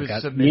 Since she was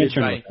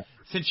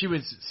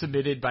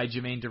submitted by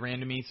Jermaine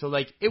Durandamy, so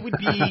like it would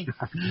be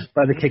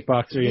by the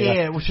kickboxer.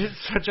 Yeah, which is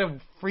such a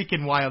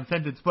freaking wild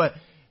sentence. But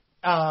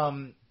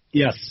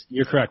yes,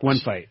 you're correct. 1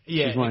 fight.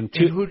 Yeah, she's won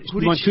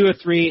 2 or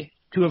 3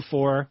 2 of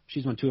 4.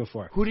 She's won 2 of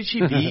 4. Who did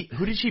she beat?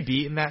 Who did she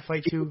beat in that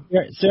fight too?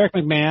 Sarah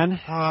McMahon.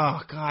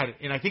 Oh God!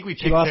 And I think we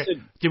picked.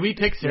 Did we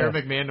pick Sarah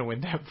McMahon to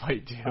win that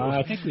fight too?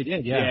 I think we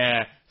did. Yeah.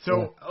 Yeah.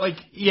 So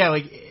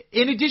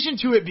in addition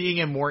to it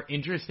being a more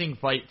interesting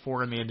fight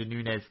for Amanda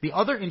Nunes, the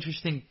other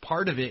interesting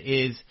part of it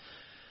is,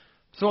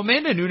 so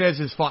Amanda Nunes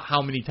has fought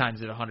how many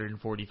times at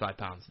 145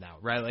 pounds now,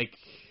 right? Like,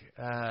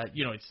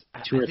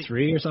 it's 2 or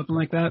 3 or something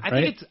like that.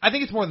 I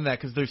think it's more than that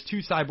because there's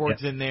 2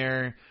 cyborgs in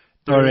there.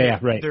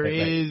 There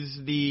is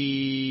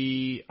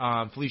the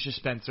Felicia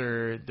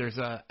Spencer. There's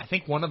I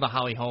think one of the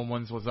Holly Holm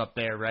ones was up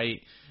there,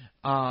 right?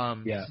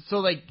 So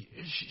like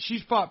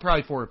she's fought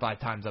probably 4 or 5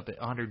 times up at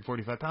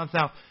 145 pounds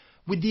now,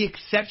 with the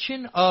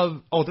exception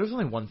of there's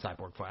only one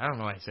cyborg fight. I don't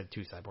know why I said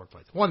 2 cyborg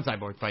fights. One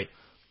cyborg fight.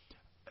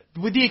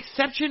 With the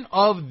exception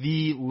of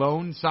the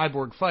lone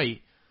cyborg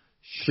fight.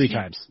 3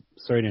 times.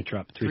 Sorry to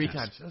interrupt. 3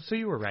 times. So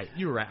you were right.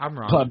 I'm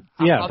wrong.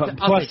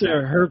 Plus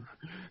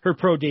her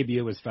pro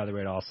debut was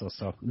featherweight also.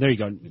 So there you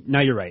go.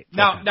 Now you're right.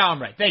 Now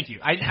I'm right. Thank you.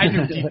 I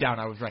knew deep down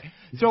I was right.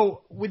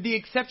 So with the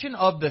exception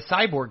of the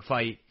cyborg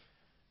fight,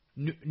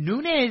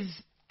 Nunes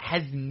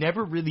has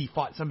never really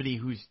fought somebody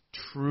who's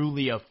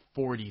truly a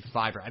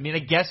 45er. I mean, I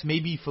guess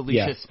maybe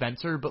Felicia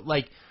Spencer, but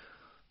like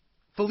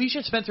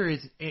Felicia Spencer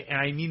is, and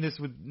I mean this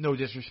with no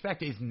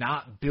disrespect, is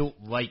not built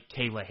like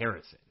Kayla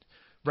Harrison.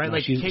 Right, no,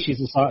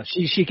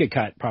 she could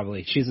cut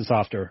probably. She's a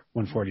softer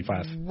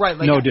 145. Right,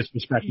 like no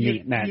disrespect,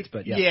 Matt,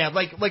 but yeah. Yeah,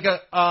 like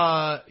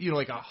a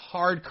like a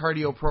hard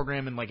cardio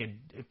program and like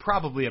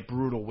probably a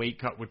brutal weight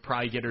cut would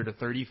probably get her to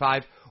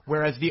 35.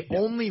 Whereas the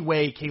only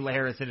way Kayla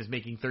Harrison is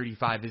making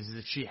 35 is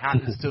if she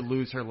happens to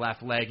lose her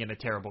left leg in a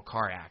terrible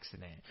car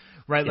accident.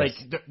 Right, like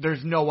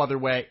there's no other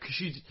way because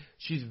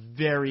she's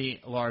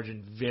very large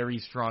and very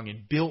strong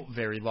and built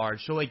very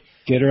large. So like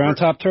get her on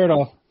Top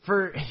Turtle.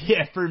 For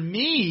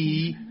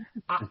me,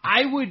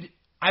 I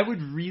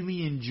would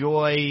really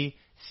enjoy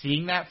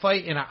seeing that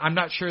fight, and I'm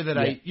not sure that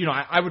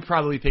I would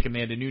probably pick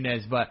Amanda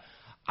Nunes, but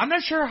I'm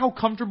not sure how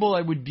comfortable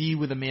I would be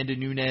with Amanda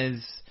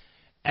Nunes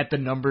at the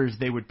numbers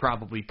they would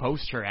probably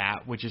post her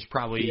at, which is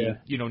probably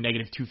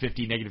negative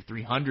 250, negative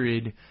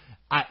 300.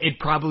 It'd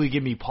probably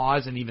give me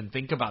pause and even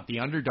think about the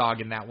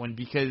underdog in that one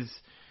because.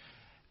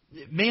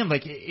 Man,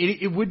 like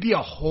it would be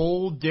a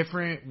whole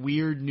different,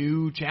 weird,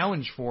 new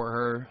challenge for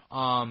her.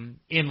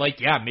 And like,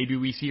 maybe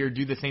we see her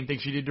do the same thing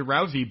she did to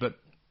Rousey, but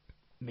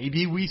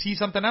maybe we see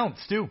something else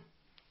too.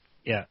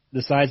 Yeah,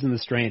 the size and the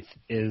strength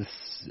is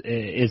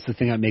the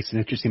thing that makes it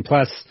interesting.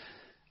 Plus,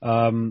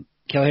 Kayla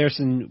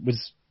Harrison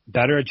was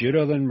better at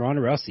judo than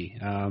Ronda Rousey.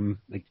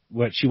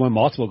 She won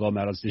multiple gold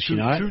medals, did she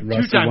not?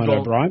 Two-time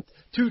gold bronze.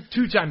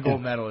 Two-time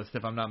gold medalist,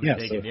 if I'm not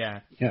mistaken.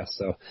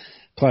 So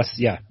plus,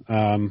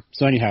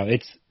 so anyhow,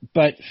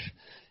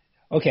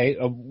 okay.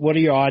 What are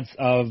your odds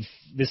of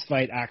this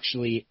fight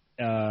actually,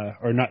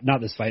 or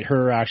not this fight,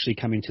 her actually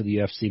coming to the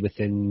UFC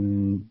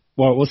within?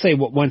 Well, we'll say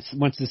once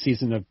the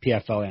season of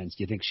PFL ends.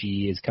 Do you think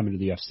she is coming to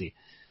the UFC?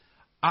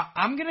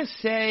 I'm gonna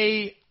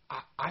say.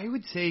 I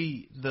would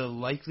say the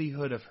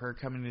likelihood of her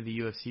coming to the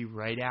UFC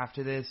right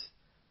after this,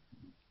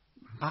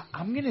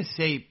 I'm going to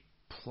say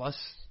plus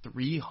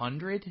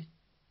 300.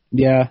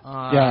 Yeah,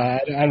 I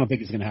don't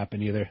think it's going to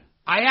happen either.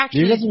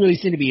 There doesn't really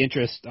seem to be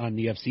interest on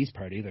the UFC's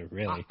part either,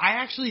 really. I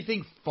actually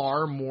think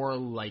far more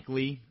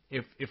likely,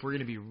 if we're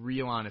going to be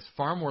real honest,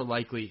 far more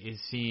likely is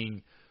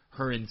seeing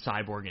her in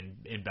Cyborg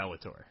in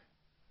Bellator.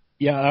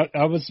 Yeah,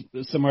 I was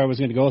somewhere I was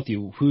going to go with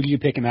you. Who do you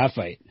pick in that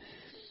fight?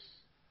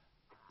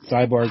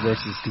 Cyborg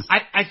versus.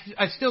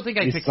 I still think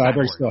I pick Cyborg.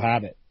 Cyborg still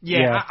have it.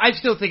 Yeah. I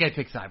still think I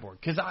pick Cyborg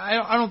because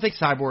I don't think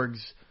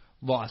Cyborg's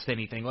lost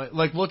anything.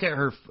 Like look at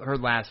her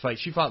last fight.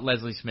 She fought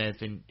Leslie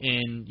Smith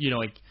and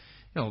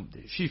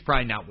she's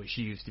probably not what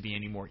she used to be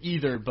anymore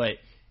either. But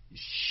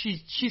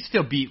she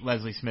still beat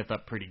Leslie Smith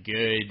up pretty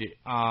good.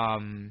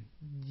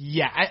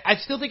 I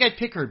still think I'd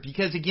pick her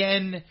because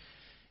again.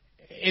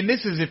 And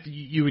this is if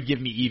you would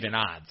give me even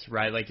odds,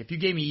 right? Like if you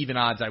gave me even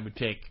odds, I would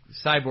pick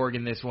Cyborg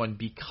in this one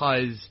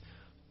because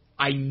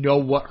I know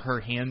what her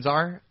hands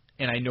are,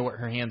 and I know what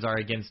her hands are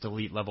against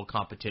elite level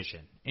competition.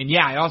 And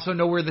I also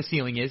know where the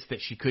ceiling is, that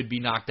she could be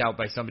knocked out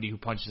by somebody who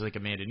punches like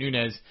Amanda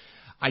Nunes.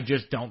 I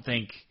just don't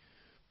think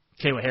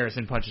Kayla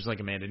Harrison punches like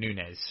Amanda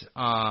Nunes.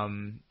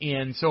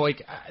 And so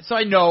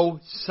I know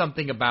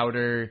something about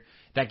her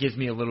that gives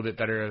me a little bit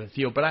better of a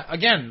feel. But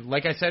again,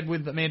 like I said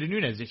with Amanda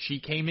Nunes, if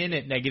she came in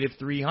at negative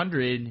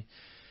 300,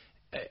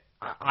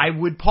 I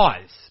would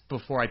pause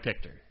before I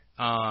picked her.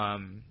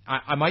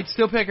 I might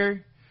still pick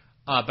her.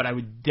 But I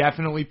would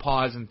definitely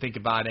pause and think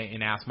about it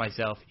and ask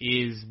myself,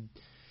 is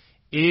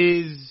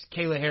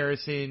Kayla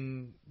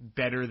Harrison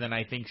better than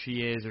I think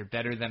she is or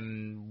better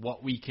than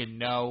what we can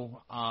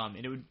know?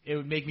 And it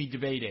would make me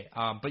debate it.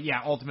 But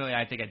ultimately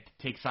I think I'd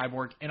take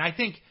Cyborg. And I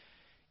think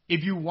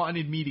if you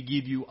wanted me to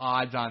give you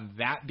odds on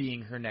that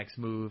being her next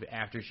move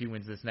after she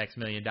wins this next $1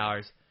 million,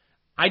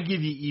 I'd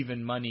give you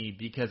even money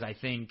because I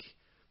think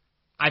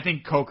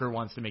Coker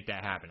wants to make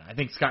that happen. I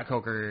think Scott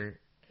Coker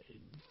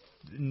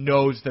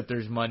knows that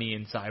there's money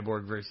in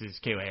Cyborg versus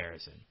Kayla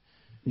Harrison.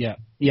 Yeah.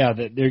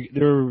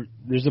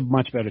 There's a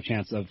much better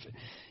chance of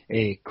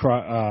a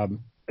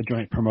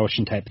joint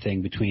promotion type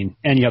thing between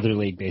any other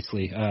league.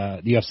 Basically,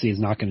 the UFC is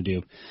not going to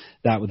do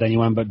that with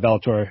anyone, but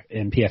Bellator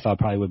and PFL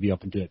probably would be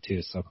open to it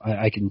too. So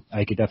I could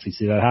definitely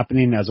see that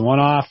happening as a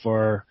one-off.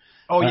 Or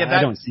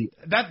I don't see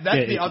that's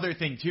the other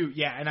thing too.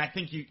 Yeah, and I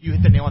think you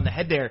hit the nail on the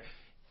head there.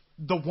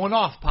 The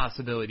one-off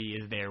possibility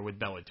is there with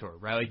Bellator,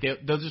 right? Like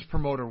they'll just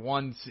promote her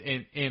once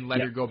and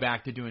let her go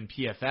back to doing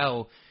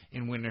PFL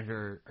and win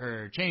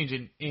her change.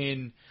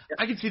 And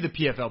I can see the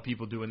PFL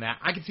people doing that.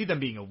 I can see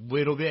them being a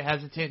little bit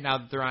hesitant now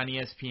that they're on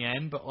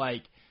ESPN, but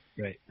like,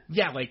 right.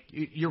 Yeah, like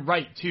you're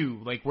right too.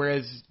 Like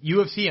whereas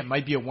UFC, it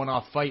might be a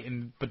one-off fight,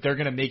 but they're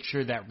gonna make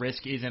sure that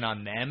risk isn't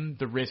on them.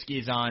 The risk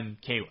is on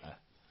Kayla.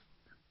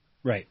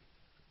 Right.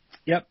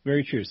 Yep.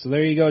 Very true. So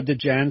there you go,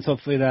 DeJens.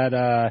 Hopefully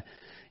that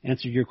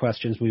answered your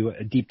questions. We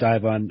a deep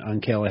dive on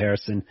Kayla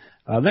Harrison.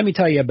 Let me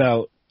tell you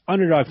about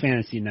Underdog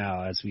Fantasy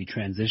now as we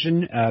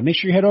transition. Make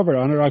sure you head over to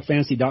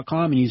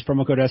UnderdogFantasy.com and use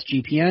promo code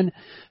SGPN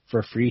for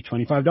a free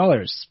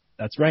 $25.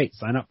 That's right.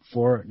 Sign up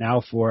for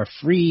a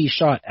free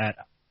shot at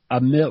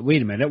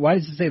wait a minute. Why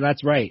does it say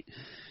that's right?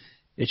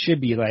 It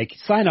should be like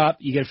sign up,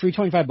 you get a free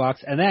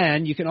 $25, and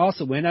then you can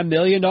also win $1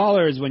 million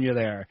when you're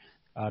there.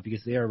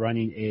 Because they are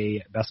running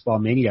a Best Ball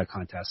Mania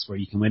contest where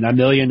you can win $1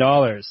 million.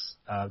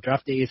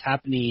 Draft day is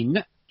happening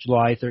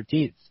July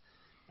 13th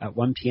at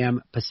 1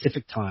 p.m.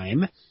 Pacific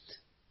time.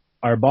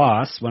 One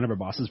of our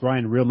bosses,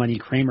 Brian Real Money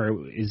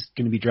Kramer, is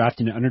going to be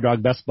drafting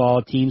Underdog Best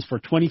Ball teams for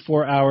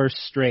 24 hours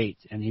straight,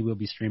 and he will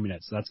be streaming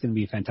it. So that's going to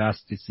be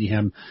fantastic to see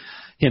him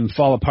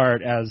fall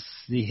apart as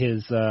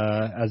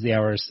the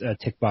hours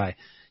tick by.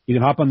 You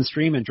can hop on the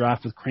stream and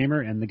draft with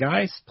Kramer and the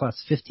guys,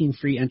 plus 15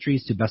 free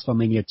entries to Best Ball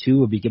Mania 2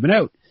 will be given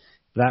out.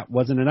 If that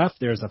wasn't enough,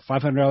 there's a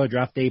 $500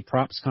 draft day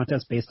props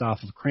contest based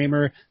off of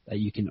Kramer that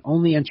you can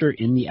only enter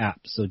in the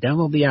app. So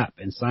download the app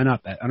and sign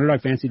up at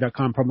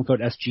UnderdogFantasy.com, promo code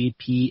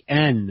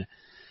SGPN.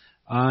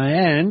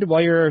 And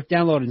while you're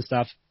downloading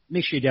stuff,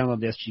 make sure you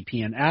download the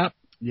SGPN app.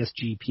 The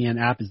SGPN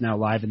app is now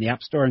live in the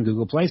App Store and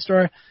Google Play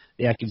Store.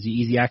 The app gives you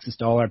easy access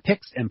to all our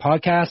picks and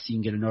podcasts. You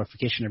can get a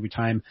notification every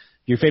time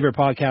your favorite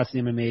podcast,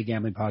 the MMA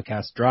Gambling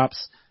Podcast,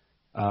 drops.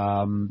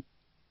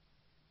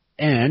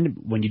 And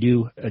when you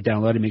do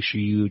download it, make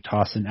sure you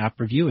toss an app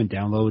review and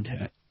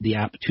download the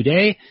app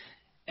today.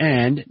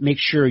 And make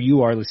sure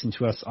you are listening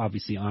to us,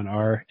 obviously, on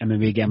our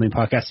MMA Gambling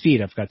Podcast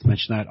feed. I forgot to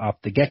mention that off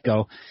the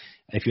get-go.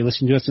 If you're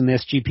listening to us on the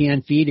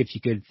SGPN feed, if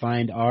you could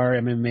find our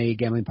MMA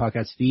Gambling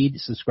Podcast feed,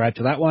 subscribe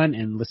to that one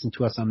and listen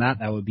to us on that,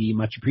 that would be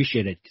much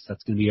appreciated because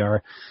that's going to be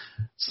our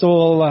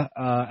sole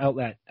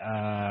outlet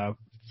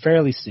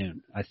fairly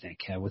soon, I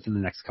think, within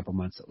the next couple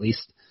months at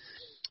least.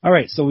 All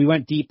right, so we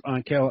went deep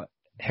on Kayla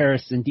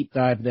Harrison, deep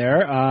dive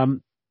there.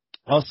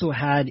 Also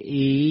had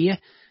a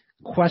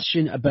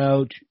question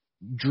about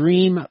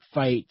dream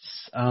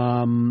fights,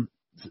 some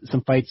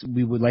fights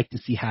we would like to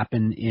see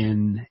happen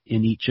in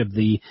each of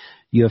the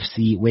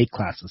UFC weight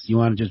classes. You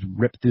want to just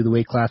rip through the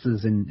weight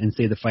classes and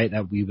say the fight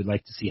that we would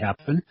like to see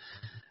happen?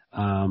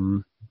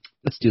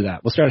 Let's do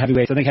that. We'll start at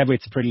heavyweights. I think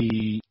heavyweight's a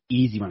pretty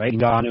easy one, right?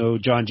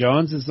 Ngannou, John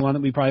Jones is the one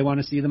that we probably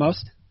want to see the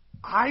most.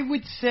 I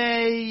would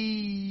say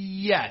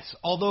yes,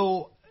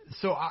 although...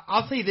 So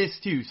I'll say this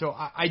too. So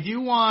I do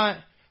want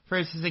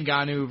Francis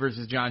Ngannou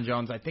versus John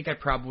Jones. I think I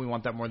probably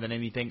want that more than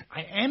anything.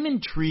 I am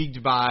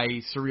intrigued by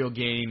Surreal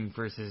Game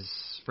versus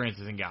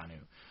Francis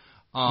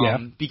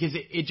Ngannou. Because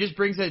it just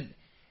brings a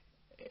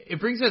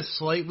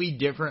slightly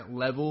different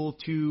level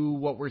to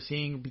what we're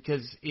seeing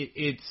because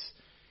it's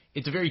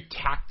a very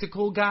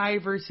tactical guy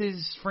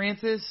versus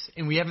Francis,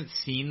 and we haven't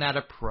seen that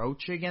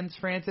approach against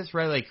Francis,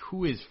 right? Like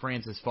who is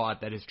Francis fought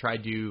that has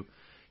tried to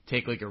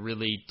take like a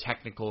really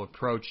technical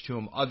approach to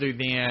him other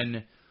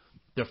than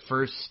the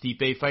first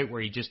Stipe fight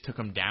where he just took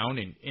him down,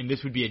 and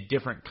this would be a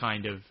different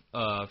kind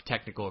of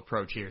technical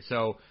approach here.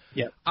 So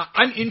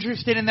I'm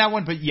interested in that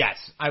one, but yes,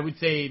 I would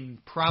say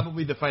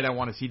probably the fight I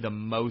want to see the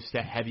most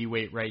at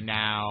heavyweight right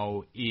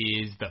now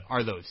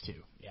are those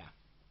two.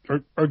 Yeah.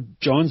 Or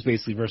Jones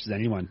basically versus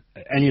anyone,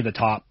 any of the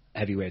top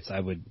heavyweights I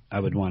would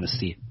want to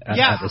see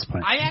at this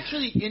point. I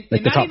actually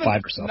like the top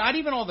five or so. Not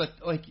even all the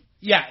like.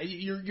 Yeah,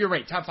 you're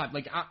right. Top five.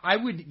 Like I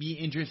would be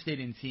interested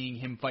in seeing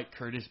him fight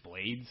Curtis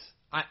Blades.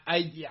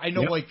 I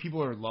know like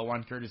people are low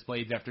on Curtis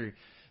Blades after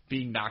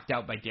being knocked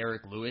out by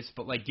Derek Lewis,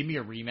 but like give me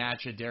a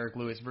rematch of Derek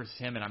Lewis versus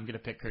him, and I'm gonna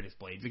pick Curtis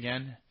Blades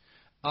again.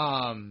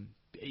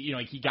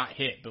 Like he got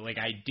hit, but like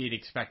I did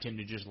expect him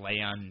to just lay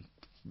on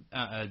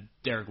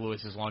Derek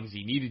Lewis as long as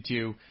he needed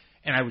to,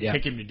 and I would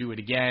pick him to do it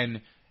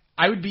again.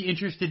 I would be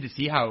interested to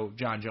see how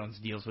John Jones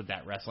deals with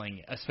that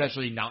wrestling,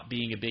 especially not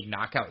being a big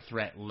knockout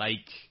threat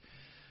like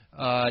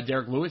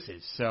Derek Lewis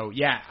is. So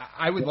yeah,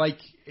 I would like,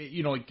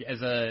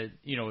 as a,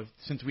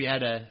 since we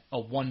had a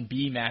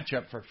 1B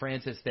matchup for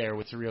Francis there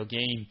with Surreal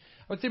Game,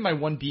 I would say my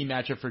 1B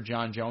matchup for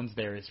John Jones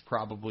there is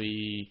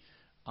probably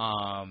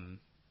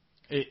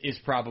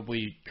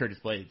Curtis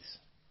Blades.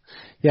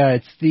 Yeah,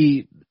 it's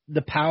the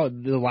power,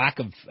 the lack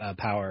of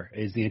power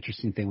is the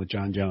interesting thing with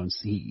John Jones.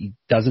 He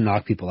doesn't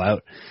knock people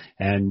out,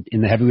 and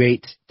in the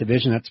heavyweight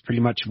division, that's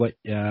pretty much what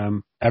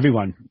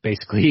everyone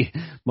basically,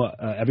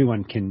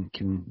 everyone can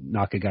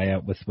knock a guy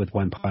out with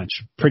one punch,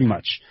 pretty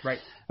much. Right.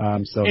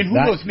 So and who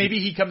knows? Maybe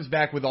he comes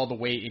back with all the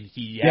weight and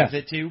he has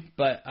it too,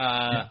 but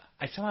I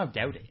somehow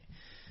doubt it.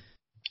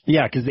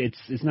 Yeah, because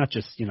it's not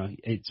just,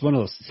 it's one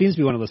of those, seems to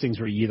be one of those things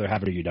where you either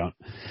have it or you don't.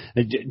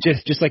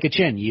 Just like a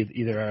chin, you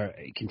either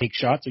can take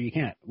shots or you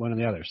can't, one or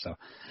the other. So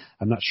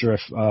I'm not sure if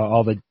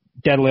all the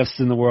deadlifts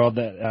in the world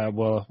that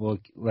will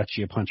let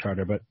you punch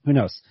harder, but who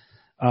knows.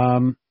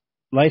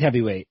 Light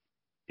heavyweight.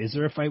 Is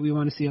there a fight we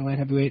want to see at light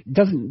heavyweight?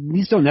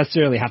 These don't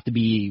necessarily have to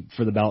be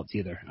for the belts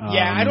either.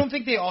 Yeah, I don't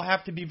think they all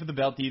have to be for the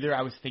belt either.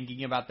 I was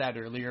thinking about that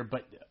earlier,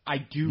 but I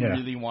do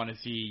really want to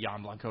see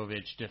Jan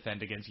Blachowicz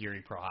defend against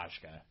Yuri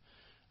Prohashka.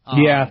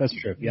 Yeah, that's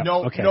true. Yep.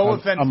 No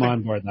offense. I'm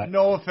on board that.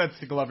 No offense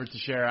to Glover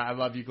Teixeira. I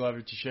love you,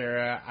 Glover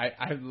Teixeira.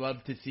 I'd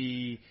love to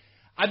see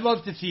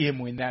him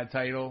win that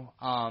title.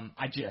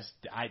 It's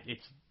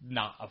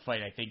not a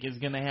fight I think is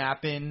going to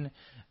happen.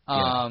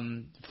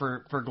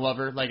 For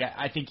Glover, like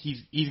I think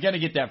he's going to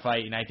get that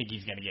fight, and I think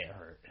he's going to get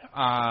hurt.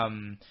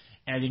 And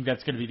I think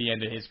that's going to be the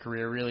end of his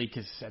career, really,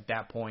 because at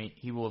that point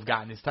he will have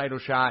gotten his title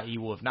shot. He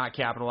will have not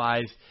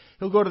capitalized.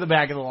 He'll go to the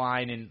back of the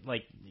line, and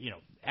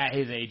at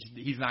his age,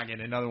 he's not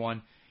getting another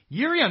one.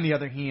 Yuri, on the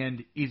other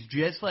hand, is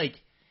just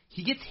like,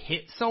 he gets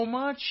hit so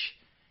much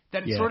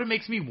that it sort of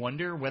makes me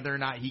wonder whether or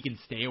not he can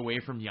stay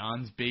away from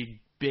Jan's big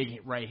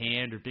right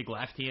hand or big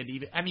left hand.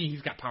 Even, I mean,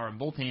 he's got power in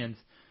both hands,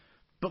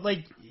 but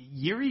like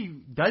Yuri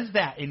does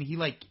that, and he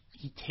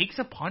takes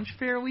a punch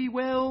fairly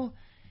well,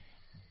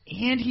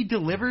 and he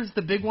delivers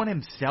the big one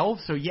himself.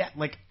 So yeah,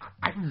 like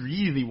I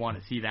really want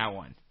to see that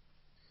one.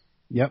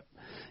 Yep.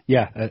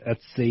 Yeah,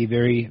 that's a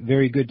very,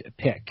 very good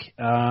pick.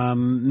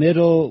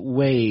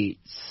 Middleweights.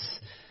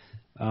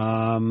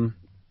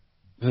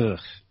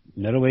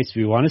 Middleweights. Do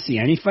we want to see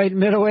any fight in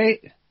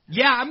middleweight?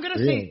 Yeah, I'm gonna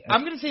say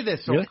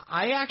this. So really?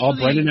 I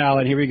actually. Brendan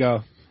Allen. Here we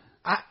go.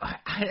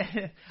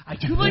 I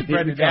do like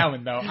Brendan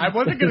Allen though. I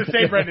wasn't gonna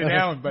say Brendan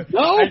Allen, but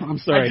no, I'm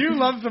sorry.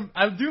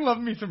 I do love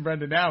me some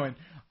Brendan Allen.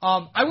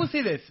 I will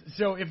say this.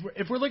 So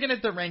if we're looking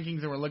at the rankings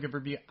and we're looking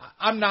for,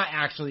 I'm not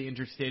actually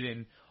interested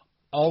in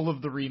all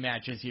of the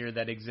rematches here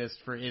that exist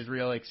for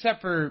Israel,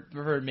 except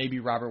for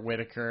maybe Robert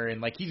Whittaker, and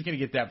like he's gonna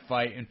get that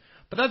fight,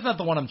 but that's not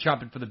the one I'm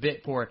chomping for the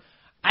bit for.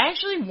 I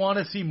actually want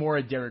to see more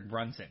of Derek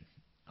Brunson,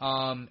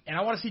 and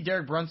I want to see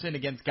Derek Brunson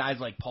against guys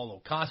like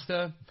Paulo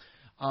Costa.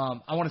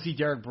 I want to see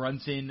Derek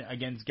Brunson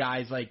against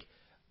guys like,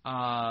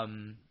 I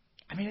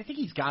think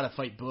he's got a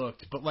fight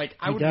booked, but like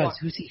he does.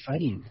 Who's he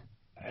fighting?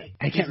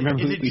 I can't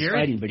remember who he's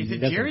fighting, but is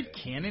it Jared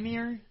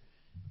Cannonier?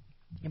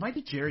 It might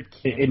be Jared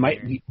Cannonier. It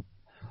might be.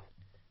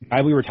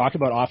 We were talking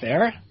about off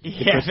air.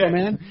 Yeah,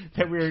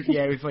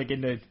 it was like in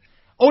the.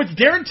 Oh, it's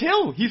Darren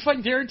Till. He's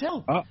fighting Darren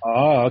Till.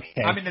 Oh,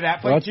 okay. I'm into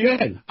that fight too.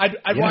 Good.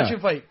 I'd watch him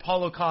fight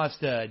Paulo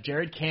Costa,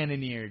 Jared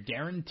Cannonier,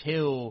 Darren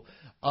Till.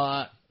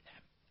 I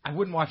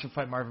wouldn't watch him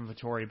fight Marvin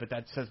Vettori, but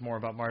that says more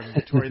about Marvin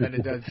Vettori than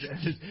it does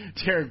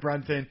Derek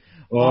Brunson.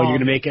 Oh, you're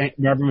gonna make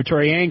Marvin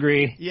Vettori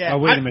angry. Yeah. Oh,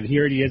 wait a minute. He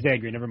already is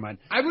angry. Never mind.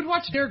 I would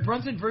watch Derek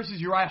Brunson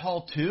versus Uriah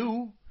Hall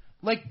too.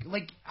 Like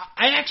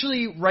I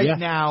actually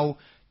now.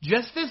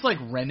 Just this like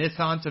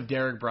renaissance of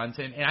Derek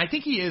Brunson, and I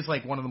think he is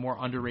like one of the more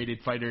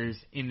underrated fighters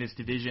in this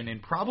division,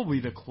 and probably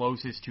the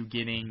closest to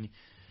getting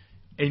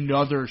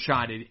another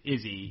shot at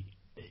Izzy,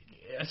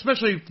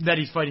 especially that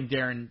he's fighting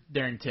Darren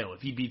Till.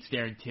 If he beats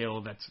Darren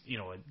Till, that's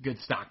a good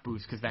stock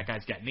boost because that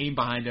guy's got name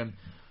behind him.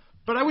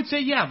 But I would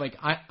say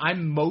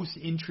I'm most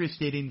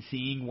interested in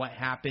seeing what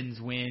happens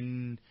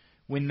when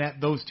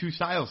those two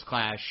styles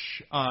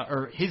clash,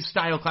 or his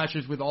style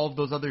clashes with all of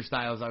those other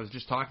styles I was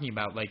just talking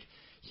about. Like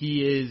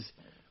he's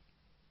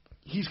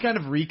kind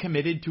of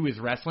recommitted to his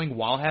wrestling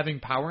while having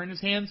power in his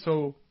hands,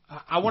 so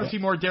I want to see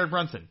more Derek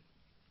Brunson.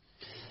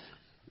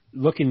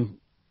 Looking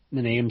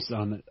the names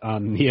on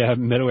the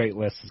middleweight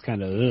list is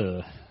kind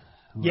of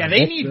yeah,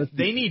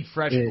 they need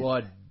fresh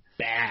blood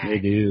bad. They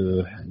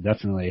do,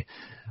 definitely.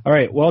 All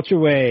right,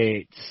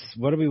 welterweights.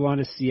 What do we want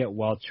to see at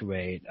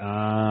welterweight?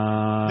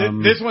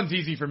 This one's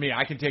easy for me.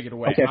 I can take it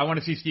away. Okay. I want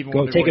to see Stephen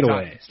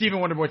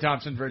Wonderboy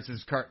Thompson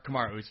versus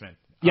Kamaru Usman.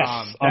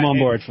 Yes, I'm on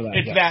board for that.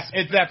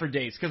 It's that for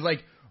days, because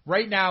like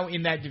right now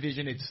in that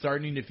division, it's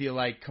starting to feel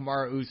like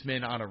Kamaru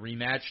Usman on a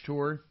rematch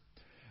tour.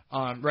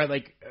 Right,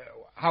 like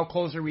how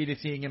close are we to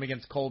seeing him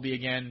against Colby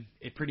again?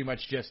 It pretty much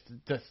just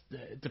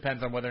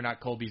depends on whether or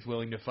not Colby's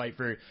willing to fight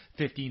for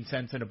 15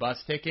 cents in a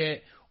bus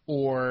ticket,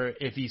 or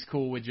if he's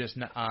cool with just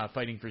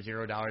fighting for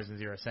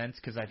 $0.00,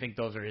 because I think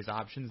those are his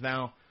options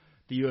now.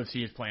 The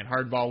UFC is playing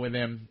hardball with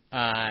him,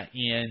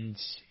 and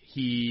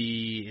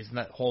he is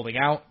not holding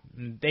out.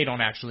 They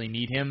don't actually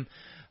need him.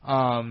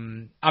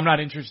 I'm not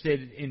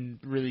interested in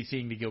really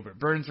seeing the Gilbert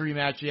Burns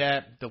rematch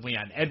yet, the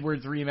Leon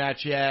Edwards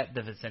rematch yet,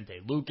 the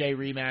Vicente Luque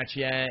rematch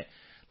yet.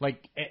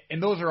 Like,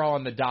 and those are all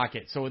on the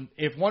docket. So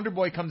if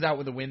Wonderboy comes out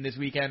with a win this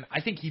weekend, I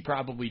think he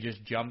probably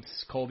just jumps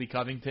Colby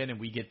Covington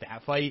and we get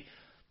that fight.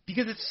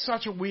 because it's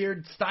such a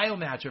weird style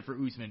matchup for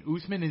Usman.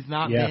 Usman has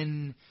not Yeah.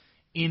 been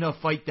in a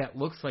fight that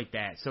looks like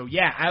that. So,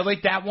 yeah, I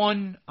like that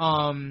one.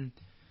 I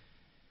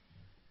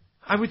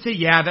would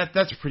say,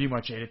 that's pretty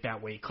much it at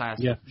that weight class.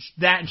 Yeah.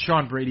 That and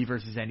Sean Brady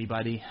versus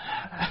anybody.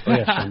 Oh,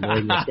 yeah, Sean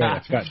Brady. That's right. I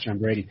forgot Sean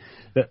Brady.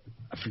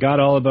 I forgot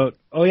all about.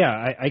 Oh,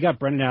 yeah, I got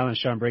Brendan Allen and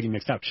Sean Brady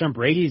mixed up. Sean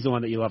Brady's the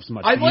one that you love so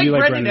much. I like you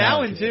Brendan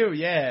Allen, too,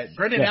 yeah.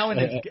 Brendan Yeah,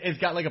 Allen has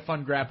got like a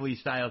fun grappling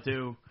style,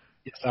 too.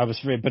 Yes, I was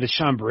afraid, but it's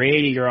Sean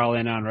Brady you're all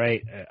in on,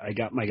 right? I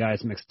got my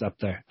guys mixed up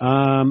there.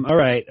 All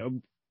right,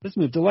 let's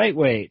move to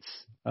lightweights.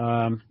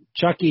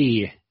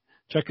 Chucky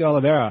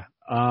Oliveira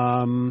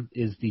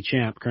is the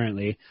champ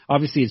currently.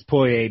 Obviously, it's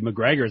Poirier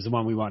McGregor is the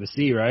one we want to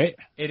see, right?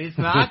 It is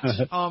not.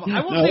 I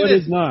will no, say it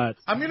this. is not.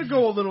 I'm going to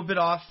go a little bit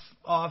off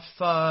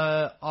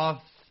the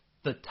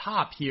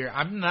top here.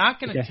 I'm not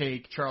going to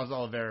take Charles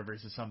Oliveira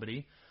versus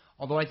somebody.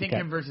 Although I think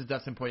him versus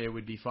Dustin Poirier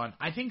would be fun.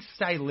 I think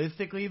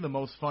stylistically the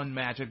most fun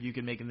matchup you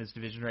can make in this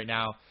division right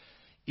now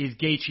is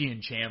Gaethje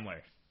and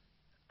Chandler.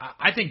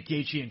 I think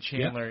Gaethje and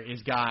Chandler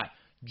has got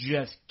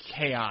just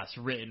chaos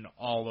written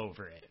all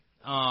over it.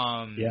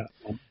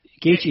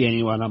 Gaethje,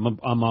 anyone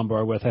I'm on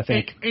board with, I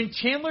think. And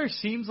Chandler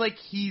seems like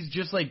he's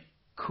just like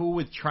cool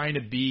with trying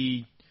to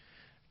be.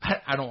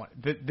 I don't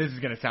want. This is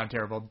gonna sound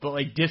terrible, but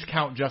like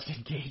discount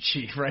Justin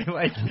Gaethje, right?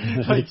 Like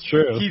it's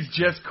true. He's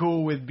just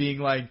cool with being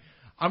like,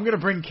 I'm going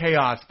to bring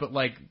chaos, but,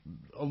 like,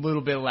 a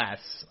little bit less.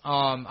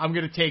 I'm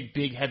going to take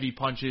big, heavy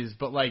punches,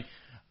 but, like,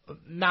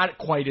 not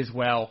quite as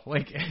well,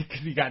 like,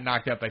 because he got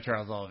knocked out by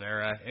Charles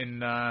Oliveira.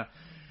 And, I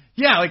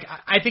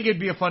think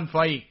it'd be a fun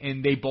fight,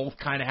 and they both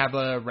kind of have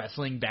a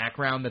wrestling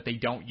background that they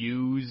don't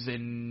use,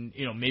 and,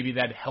 maybe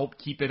that'd help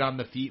keep it on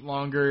the feet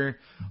longer.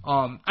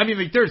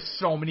 There's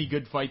so many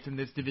good fights in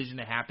this division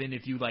to happen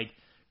if you, like,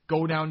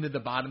 go down to the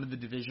bottom of the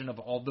division of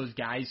all those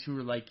guys who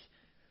are, like,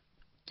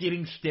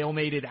 getting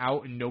stalemated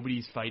out and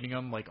nobody's fighting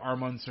them, like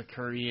Arman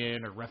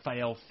Sakarian or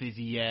Rafael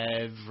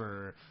Fiziev,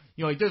 or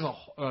there's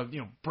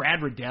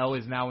Brad Riddell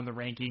is now in the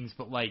rankings,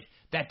 but like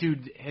that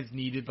dude has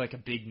needed like a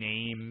big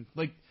name.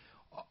 Like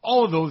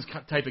all of those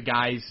type of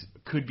guys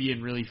could be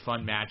in really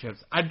fun matchups.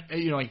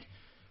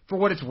 For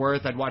what it's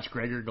worth, I'd watch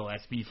Gregor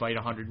Gillespie fight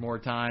 100 more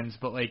times,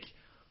 but like,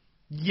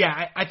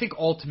 I think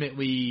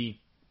ultimately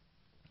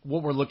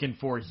what we're looking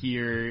for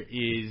here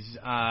is,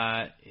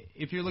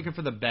 if you're looking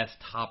for the best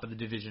top of the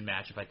division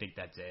matchup, I think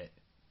that's it.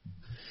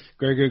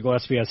 Gregor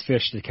Gillespie has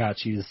fish to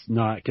catch. He's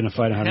not going to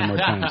fight 100 more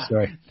times.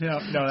 Sorry. No,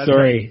 that's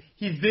sorry. Right.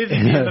 He's busy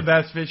being the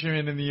best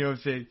fisherman in the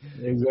UFC.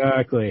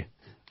 Exactly.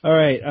 All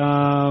right.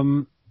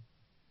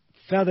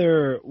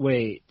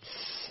 Featherweights.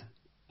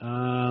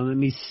 Let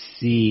me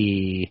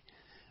see.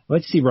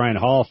 Let's see Ryan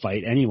Hall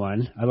fight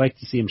anyone. I'd like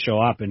to see him show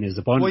up and his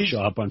opponent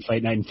show up on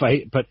Fight Night and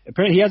fight. But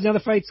apparently he has another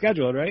fight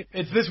scheduled, right?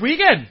 It's this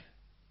weekend.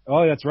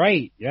 Oh, that's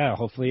right. Yeah,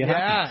 hopefully it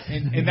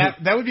happens. Yeah, and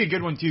that would be a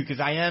good one, too, because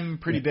I am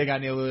pretty big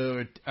on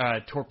Ilia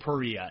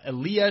Topuria.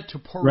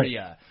 Right.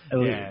 Yeah.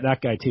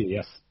 That guy, too,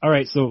 yes. All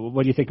right, so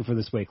what are you thinking for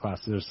this weight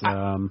class? There's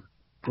a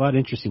lot of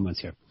interesting ones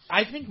here.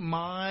 I think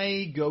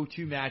my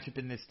go-to matchup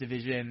in this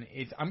division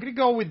is I'm going to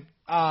go with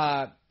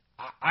I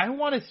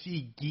want to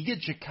see Giga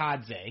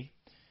Chikadze.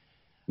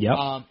 Yep.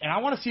 And I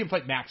want to see him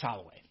fight Max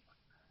Holloway.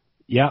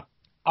 Yeah.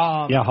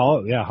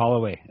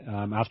 Holloway.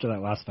 After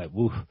that last fight,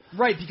 woo.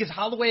 Right, because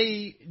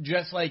Holloway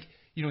just like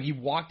he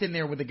walked in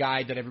there with a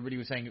guy that everybody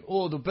was saying,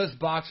 oh, the best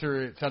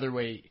boxer at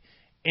featherweight,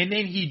 and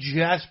then he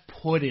just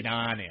put it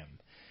on him.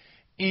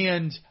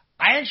 And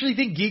I actually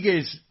think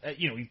Giga is,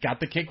 he's got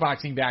the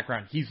kickboxing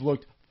background. He's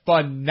looked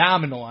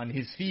phenomenal on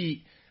his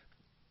feet.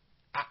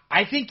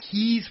 I think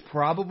he's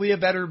probably a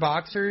better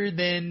boxer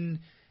than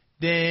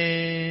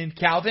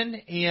Calvin,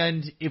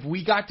 and if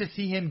we got to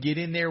see him get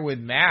in there with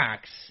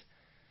Max,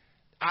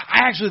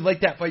 I actually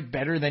like that fight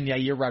better than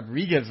Yair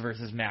Rodriguez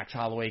versus Max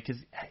Holloway, because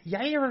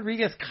Yair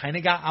Rodriguez kind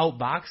of got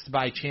outboxed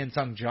by Chan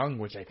Sung Jung,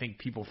 which I think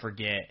people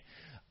forget.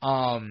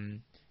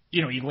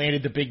 He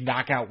landed the big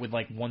knockout with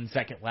like 1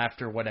 second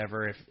left or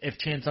whatever. If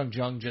Chan Sung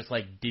Jung just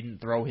like didn't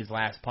throw his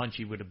last punch,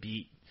 he would have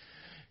beat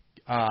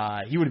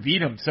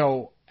him.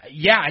 So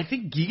yeah, I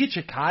think Giga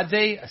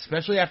Chikadze,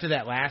 especially after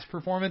that last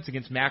performance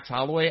against Max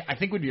Holloway, I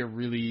think would be a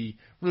really,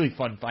 really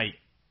fun fight.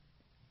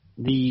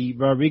 The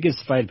Rodriguez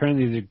fight,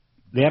 apparently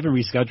they haven't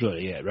rescheduled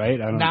it yet, right?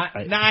 Not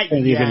yet.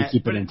 They're going to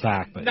keep it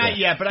intact. But not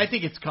yet, but I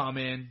think it's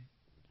coming.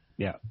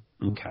 Yeah.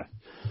 Okay.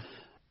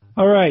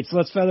 All right, so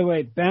let's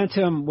featherweight.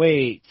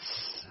 Bantamweights.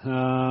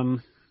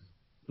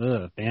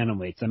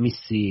 Bantamweights. Let me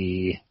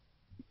see.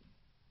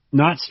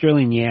 Not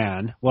Sterling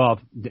Yan. Well,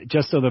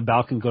 just so the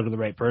bell can go to the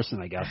right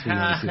person, I guess. We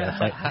want to see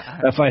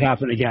that fight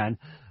happen again.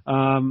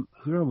 Who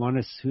do we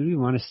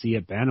want to see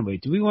at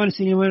bantamweight? Do we want to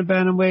see anyone at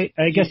bantamweight?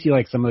 I guess you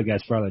like some of the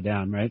guys farther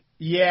down, right?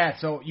 Yeah.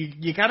 So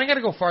you kind of got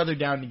to go farther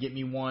down to get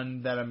me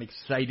one that I'm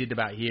excited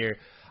about here.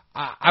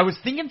 I was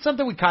thinking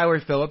something with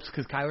Kyler Phillips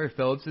because Kyler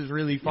Phillips is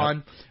really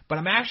fun, but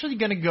I'm actually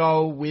going to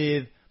go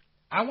with.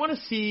 I want to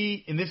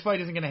see, and this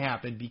fight isn't going to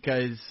happen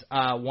because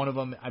one of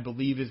them, I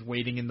believe, is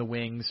waiting in the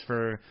wings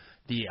for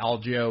the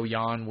Aljo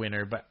Jan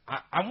winner, but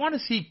I want to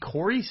see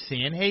Corey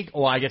Sandhagen.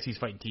 Oh, I guess he's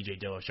fighting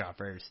TJ Dillashaw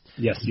first.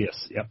 Yes,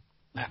 yep.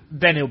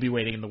 Then he'll be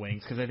waiting in the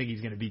wings because I think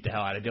he's going to beat the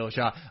hell out of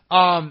Dillashaw.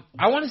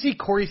 I want to see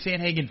Corey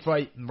Sandhagen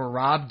fight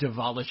Merab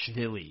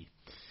Dvalishvili.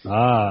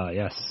 Ah,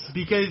 yes.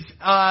 Because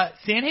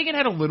Sandhagen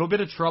had a little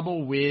bit of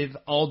trouble with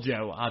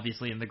Aljo,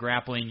 obviously, in the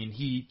grappling, and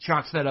he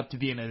chalks that up to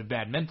being in a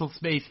bad mental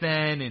space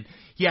then, and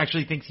he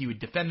actually thinks he would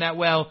defend that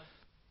well.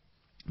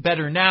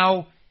 Better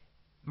now.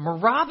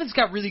 Merab has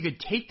got really good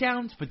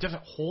takedowns, but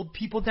doesn't hold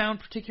people down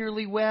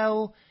particularly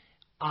well.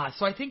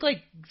 So I think,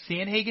 like,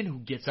 Sandhagen, who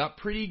gets up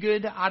pretty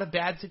good out of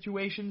bad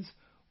situations,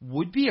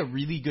 would be a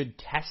really good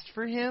test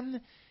for him.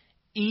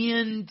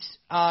 And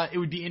it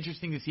would be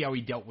interesting to see how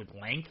he dealt with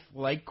length,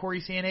 like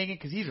Corey Sandhagen,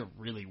 because he's a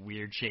really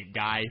weird-shaped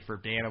guy for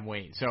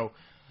bantamweight. So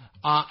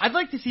I'd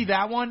like to see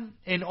that one.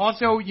 And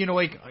also, you know,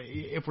 like,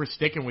 if we're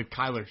sticking with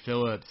Kyler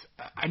Phillips,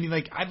 I mean,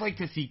 like, I'd like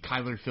to see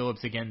Kyler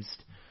Phillips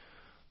against,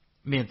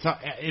 man,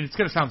 it's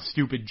going to sound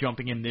stupid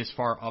jumping in this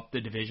far up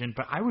the division,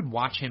 but I would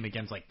watch him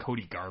against, like,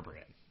 Cody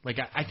Garbrandt. Like,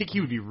 I think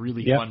he would be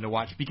really fun to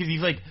watch because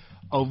he's, like,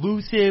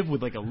 elusive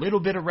with, like, a little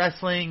bit of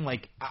wrestling.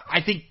 Like,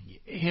 I think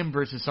him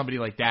versus somebody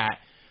like that,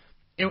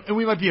 and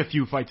we might be a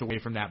few fights away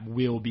from that,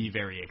 will be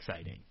very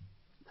exciting.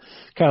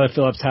 Kyler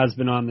Phillips has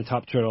been on the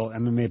Top Turtle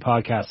MMA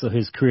podcast, so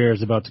his career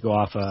is about to go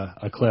off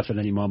a cliff at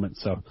any moment.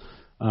 So,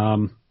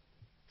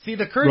 see,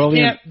 the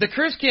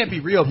curse can't be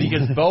real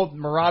because both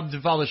Merab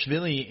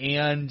Dvalishvili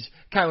and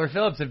Kyler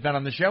Phillips have been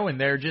on the show, and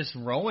they're just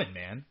rolling,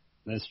 man.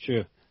 That's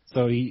true.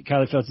 So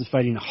Kyler Phillips is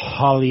fighting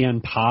Julian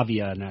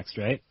Pavia next,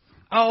 right?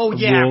 Oh,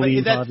 yeah,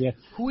 but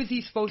who is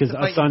he supposed to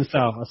fight? Because a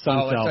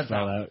son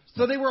fell out.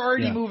 So they were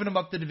already moving him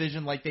up the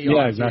division like they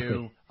ought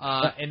to.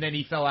 And then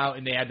he fell out,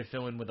 and they had to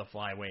fill in with a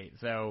flyweight.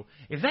 So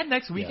is that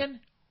next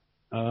weekend?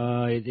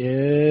 It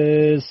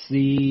is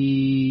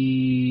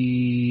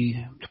the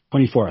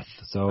 24th.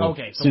 So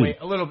okay, so wait,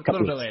 a little bit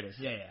later.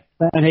 Yeah.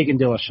 Sandhagen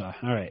Dillashaw.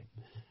 All right.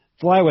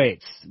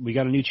 Flyweights. We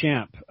got a new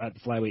champ at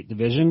the flyweight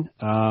division.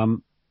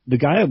 The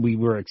guy we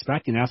were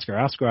expecting,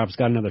 Askarov's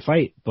got another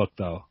fight booked,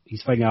 though.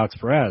 He's fighting Alex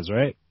Perez,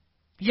 right?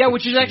 Yeah,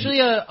 which is actually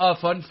a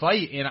fun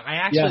fight, and I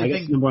actually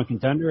think number one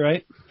contender,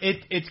 right?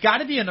 It's got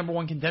to be a number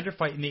one contender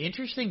fight, and the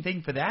interesting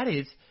thing for that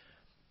is,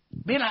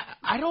 man,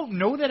 I don't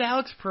know that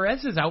Alex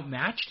Perez is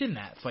outmatched in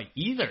that fight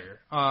either.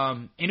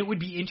 And it would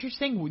be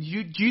interesting.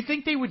 Do you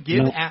think they would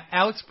give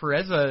Alex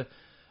Perez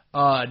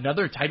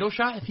another title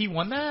shot if he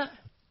won that?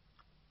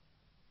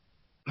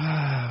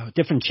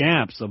 Different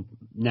champs, so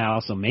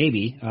now, so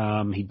maybe.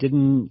 He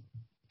didn't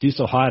do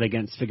so hot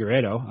against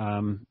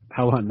Figueiredo.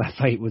 That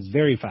fight was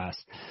very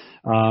fast.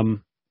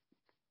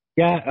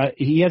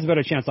 He has a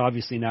better chance,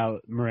 obviously, now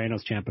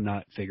Moreno's champ and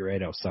not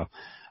Figueiredo. So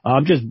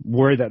I'm just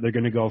worried that they're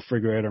going to go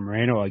Figueiredo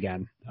Moreno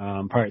again,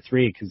 part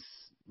 3, because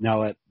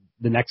now that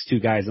the next two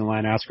guys in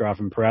line, Askarov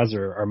and Perez,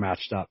 are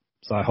matched up.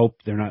 So I hope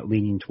they're not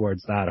leaning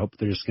towards that. I hope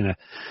they're just going to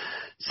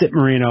sit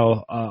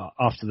Moreno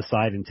off to the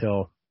side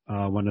until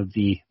one of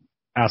the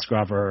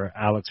Askarov or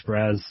Alex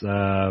Perez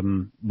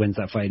wins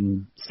that fight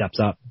and steps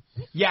up.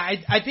 Yeah,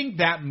 I think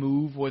that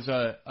move was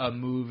a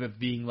move of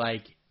being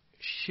like,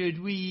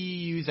 should we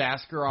use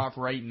Askarov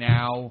right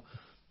now?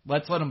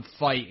 Let's let him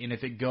fight, and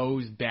if it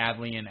goes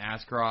badly and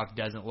Askarov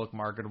doesn't look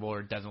marketable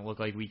or doesn't look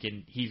like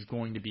he's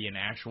going to be an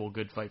actual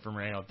good fight for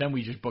Moreno, then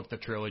we just book the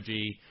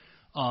trilogy.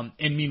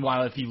 And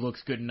meanwhile, if he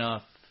looks good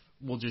enough,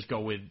 we'll just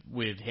go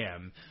with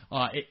him.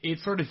 It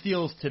sort of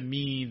feels to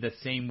me the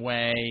same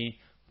way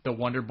the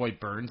Wonderboy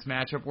Burns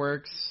matchup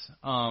works.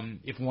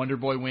 If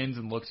Wonderboy wins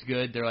and looks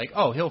good, they're like,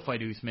 oh, he'll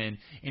fight Usman.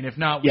 And if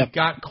not, we've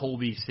got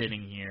Colby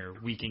sitting here.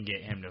 We can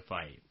get him to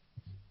fight.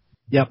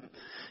 Yep.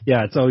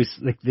 Yeah, it's always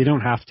like they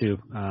don't have to,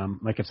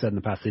 like I've said in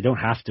the past, they don't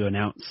have to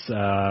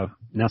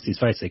announce these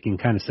fights. They can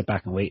kind of sit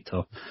back and wait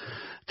till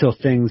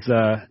things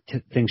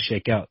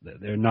shake out.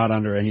 They're not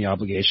under any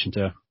obligation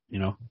to,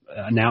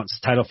 announce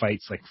title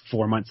fights like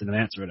 4 months in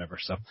advance or whatever.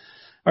 So,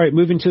 all right,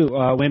 moving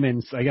to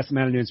women's. I guess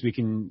Amanda Nunes, we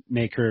can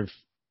make her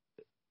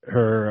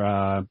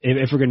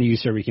if we're going to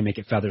use her, we can make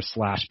it feather /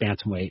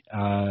 bantamweight.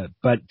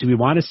 But do we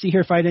want to see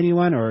her fight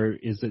anyone, or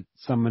is it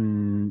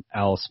someone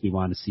else we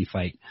want to see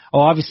fight? Oh,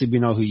 obviously we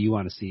know who you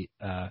want to see.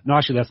 No,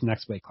 actually that's the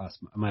next weight class.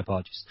 My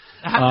apologies.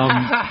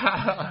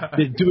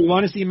 Do we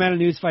want to see Amanda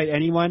Nunes fight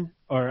anyone?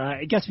 Or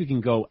I guess we can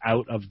go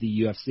out of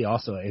the UFC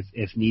also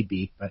if need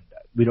be, but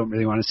we don't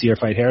really want to see her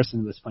fight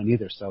Harrison at this point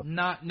either. So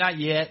not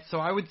yet. So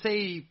I would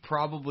say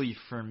probably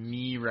for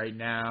me right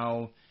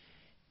now,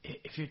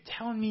 if you're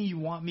telling me you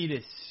want me to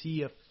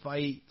see a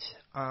fight,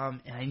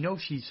 and I know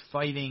she's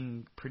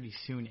fighting pretty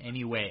soon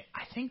anyway,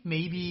 I think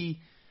maybe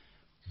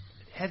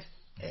have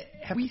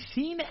we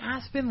seen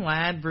Aspen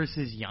Ladd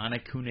versus Yana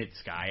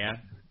Kunitskaya?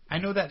 I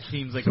know that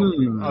seems like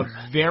a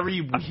very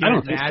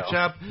weird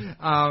matchup.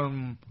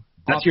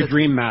 So. That's your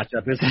dream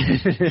matchup, isn't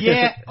it?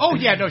 Yeah. Oh,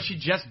 yeah. No, she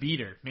just beat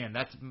her. Man,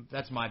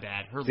 that's my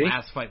bad. Her See?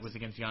 last fight was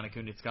against Yana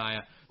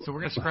Kunitskaya. So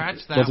we're gonna scratch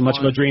that. Wasn't much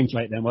one. of a dream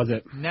fight then, was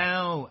it?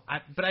 No,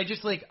 but I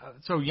just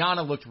so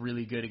Yana looked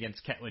really good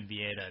against Ketlin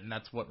Vieira, and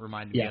that's what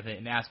reminded me of it.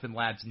 And Aspen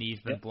Ladd's knee's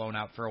been blown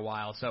out for a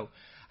while, so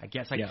I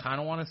guess I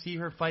kind of want to see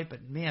her fight.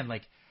 But man,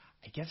 I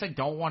guess I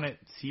don't want to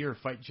see her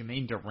fight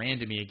Jermaine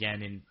Durandamy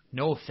again. And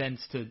no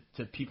offense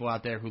to people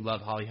out there who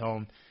love Holly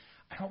Holm,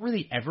 I don't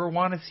really ever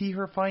want to see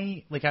her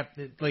fight.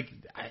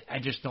 I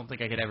just don't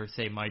think I could ever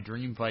say my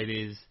dream fight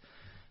is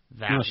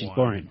that one. No, she's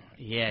boring.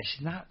 Yeah,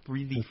 she's not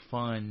really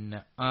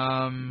fun.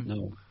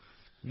 No.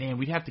 Man,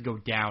 we'd have to go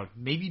down.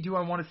 Maybe do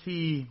I want to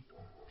see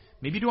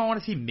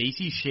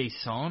Macy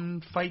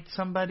Chiasson fight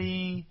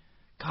somebody?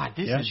 God,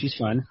 she's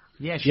fun.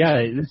 Yeah,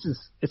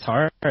 it's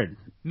hard.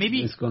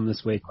 Maybe it's going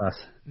this weight class.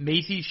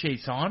 Macy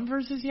Chiasson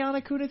versus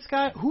Yana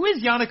Kunitskaya. Who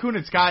is Yana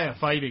Kunitskaya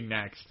fighting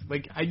next?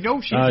 I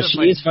know she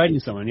is fighting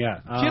someone.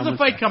 Yeah, she has a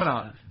fight coming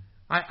up.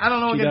 I don't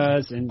know. She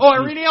does. And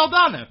Irene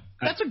Aldana.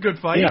 That's a good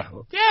fight.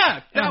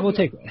 Yeah, we'll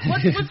take.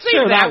 Let's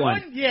save that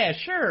one. Yeah,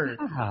 sure.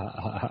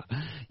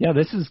 Yeah,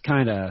 this is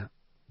kind of.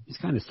 It's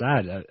kind of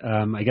sad.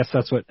 I guess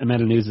that's what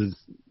Amanda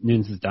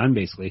Nunes has done,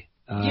 basically.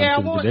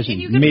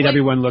 You made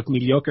everyone look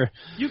mediocre.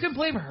 You can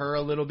blame her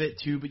a little bit,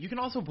 too, but you can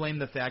also blame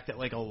the fact that,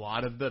 a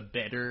lot of the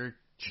better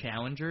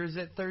challengers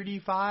at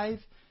 35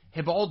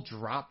 have all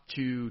dropped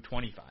to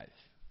 25.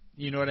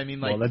 You know what I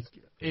mean?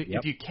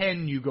 If you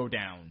can, you go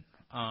down.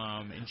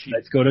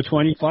 Let's go to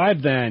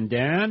 25 then,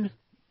 Dan.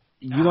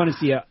 You want to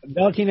see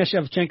Valentina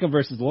Shevchenko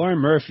versus Lauren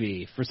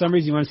Murphy. For some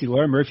reason, you want to see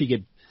Lauren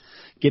Murphy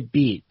get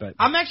beat, but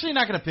I'm actually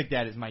not going to pick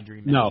that as my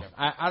dream matchup. No.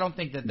 I don't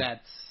think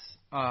that's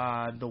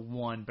the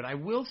one, but I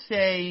will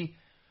say,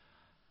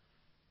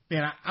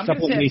 man, I'm going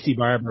to say Macy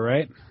Barber,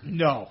 right?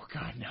 No,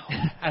 God, no.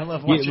 I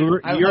love watching.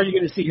 You're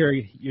going to see her.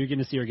 You're going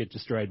to see her get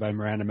destroyed by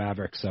Miranda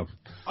Maverick. So.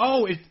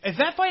 Oh, is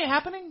that fight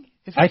happening?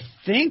 I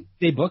think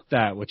they booked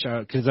that, which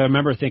because I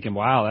remember thinking,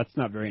 wow, that's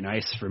not very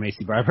nice for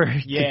Macy Barber to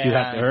do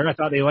that to her. I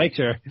thought they liked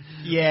her.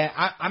 Yeah,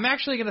 I'm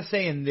actually going to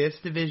say in this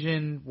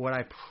division, what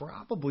I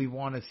probably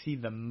want to see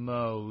the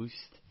most.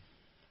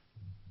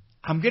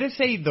 I'm going to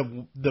say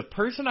the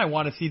person I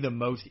want to see the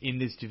most in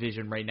this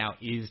division right now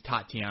is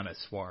Tatiana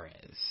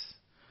Suarez.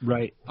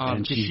 Right,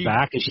 and she's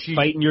back, and she's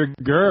fighting your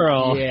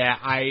girl. Yeah,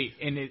 I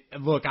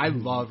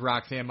love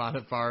Roxanne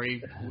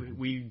Modafferi.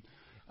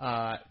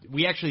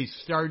 We actually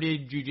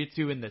started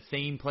jiu-jitsu in the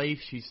same place.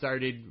 She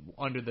started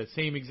under the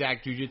same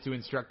exact jiu-jitsu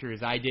instructor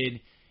as I did,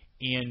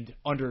 and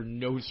under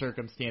no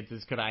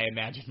circumstances could I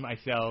imagine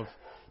myself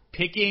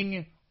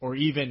picking or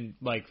even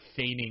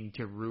feigning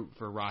to root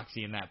for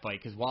Roxy in that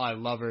fight. Because while I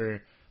love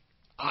her,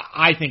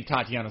 I think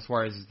Tatiana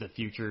Suarez is the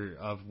future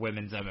of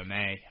women's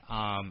MMA.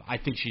 I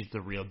think she's the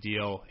real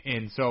deal,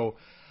 and so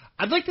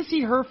I'd like to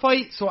see her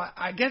fight. So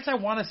I guess I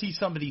want to see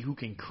somebody who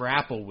can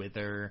grapple with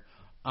her.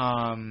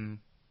 I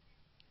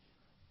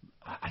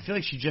feel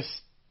like she just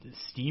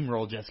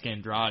steamrolled Jessica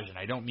Andrade, and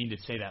I don't mean to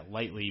say that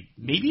lightly.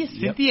 Maybe a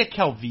Cynthia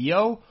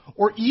Calvillo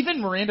or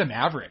even Miranda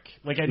Maverick.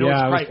 I know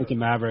I was thinking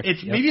Maverick.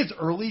 Maybe it's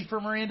early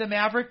for Miranda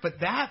Maverick,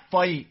 but that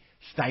fight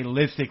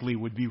stylistically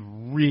would be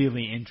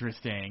really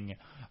interesting.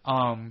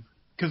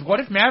 Because what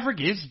if Maverick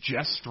is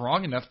just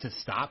strong enough to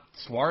stop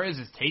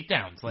Suarez's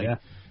takedowns?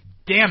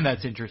 Damn,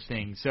 that's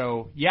interesting.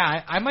 So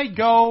I might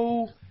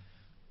go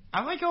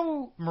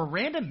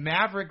Miranda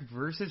Maverick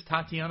versus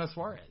Tatiana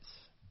Suarez.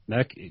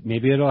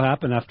 Maybe it'll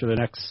happen after the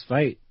next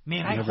fight.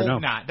 Man, I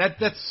hope not.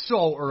 That's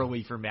so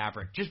early for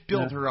Maverick. Just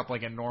build her up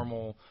like a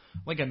normal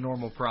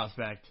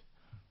prospect.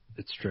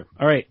 It's true.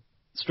 All right,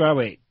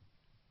 strawweight.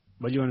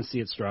 What do you want to see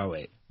at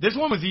strawweight? This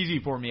one was easy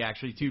for me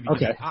actually too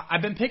because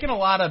I've been picking a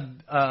lot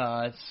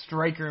of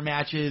striker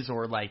matches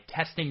or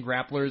testing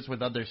grapplers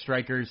with other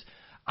strikers.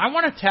 I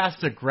want to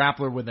test a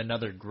grappler with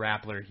another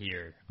grappler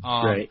here.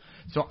 Right.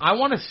 So I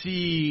want to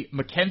see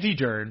Mackenzie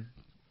Dern.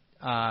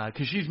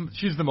 Because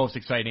she's the most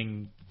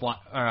exciting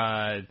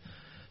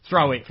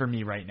strawweight for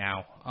me right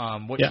now.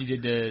 What she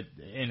did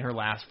in her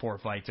last 4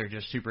 fights are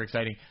just super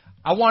exciting.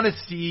 I want to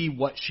see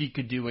what she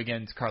could do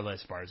against Carla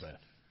Esparza.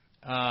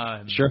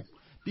 Sure.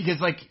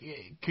 Because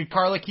could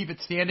Carla keep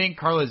it standing?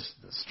 Carla's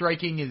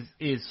striking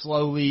is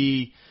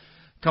slowly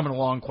coming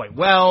along quite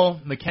well.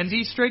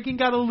 Mackenzie's striking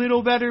got a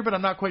little better, but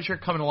I'm not quite sure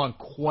coming along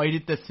quite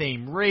at the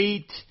same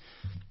rate.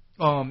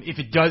 If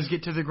it does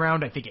get to the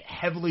ground, I think it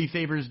heavily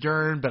favors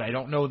Dern, but I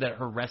don't know that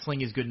her wrestling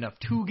is good enough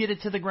to get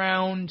it to the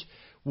ground.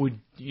 Would,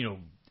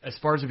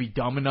 Esparza be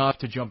dumb enough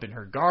to jump in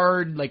her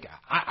guard?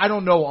 I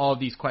don't know all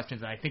of these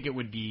questions, and I think it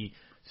would be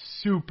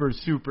super,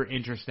 super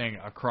interesting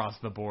across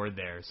the board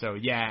there. So,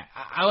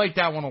 I like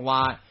that one a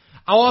lot.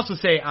 I'll also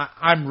say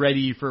I'm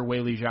ready for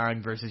Weili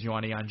Zhang versus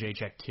Joanna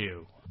Jędrzejczyk,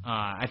 too.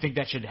 I think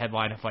that should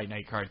headline a fight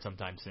night card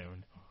sometime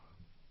soon.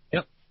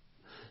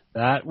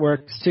 That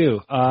works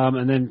too.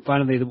 And then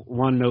finally, the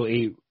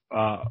 108,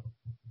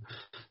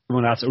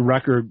 someone else, a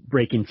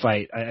record-breaking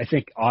fight. I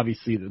think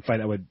obviously the fight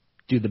that would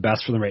do the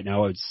best for them right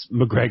now is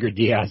McGregor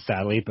Diaz,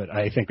 sadly, but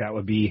I think that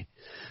would be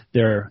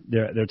their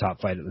top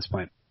fight at this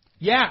point.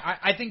 Yeah,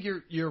 I think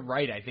you're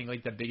right. I think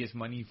like the biggest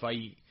money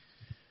fight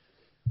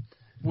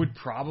would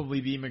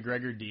probably be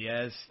McGregor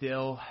Diaz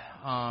still.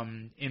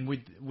 And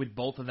with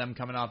both of them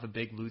coming off of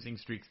big losing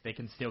streaks, they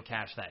can still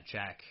cash that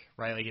check,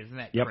 right? Like, isn't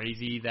that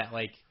crazy that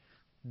like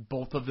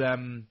both of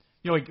them,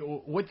 like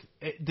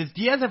does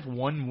Diaz have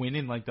one win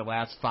in like the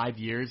last 5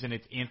 years, and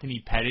it's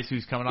Anthony Pettis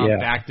who's coming off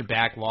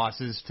back-to-back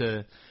losses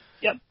to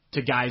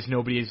guys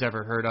nobody has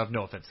ever heard of.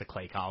 No offense to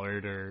Clay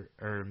Collard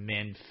or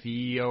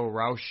Manfio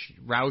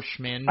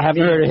Rauschman. I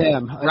haven't heard of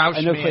him.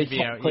 I know Clay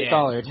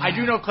Collard. I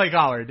do know Clay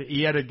Collard.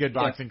 He had a good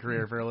boxing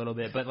career for a little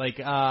bit, but like,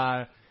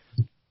 no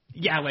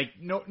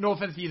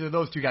offense to either of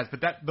those two guys,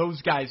 but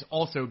those guys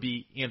also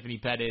beat Anthony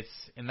Pettis,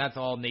 and that's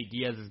all Nate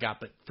Diaz has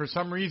got. But for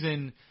some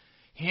reason,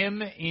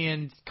 him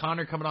and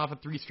Conor coming off of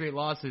 3 straight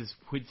losses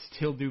would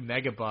still do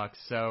mega bucks.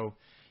 So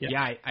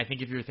I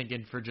think if you're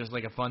thinking for just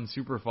like a fun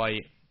super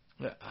fight,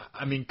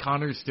 I mean,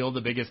 Conor's still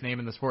the biggest name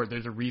in the sport.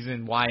 There's a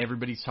reason why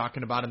everybody's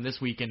talking about him this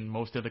week, and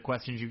most of the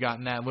questions you got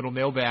in that little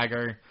mailbag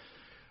are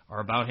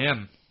about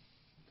him.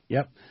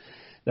 Yep,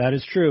 that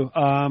is true.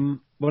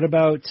 What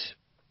about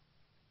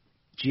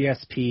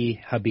GSP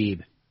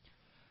Khabib?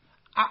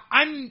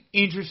 I'm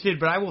interested,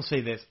 but I will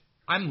say this.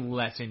 I'm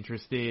less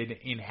interested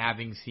in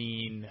having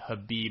seen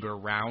Khabib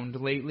around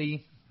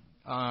lately.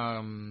 First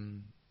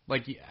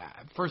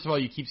of all,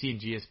 you keep seeing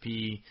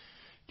GSP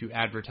do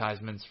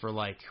advertisements for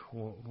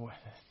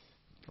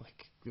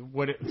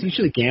it's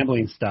usually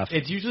gambling stuff.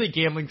 It's usually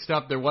gambling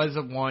stuff. There was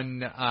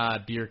one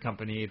beer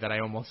company that I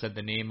almost said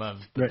the name of,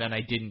 but then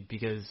I didn't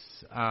because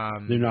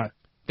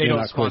they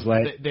don't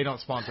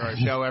sponsor our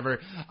show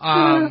ever.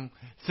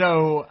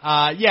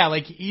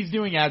 He's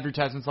doing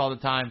advertisements all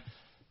the time.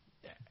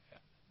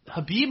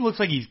 Habib looks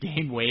like he's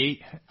gained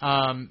weight,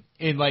 and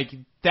like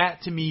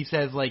that to me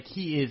says like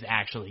he is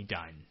actually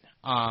done.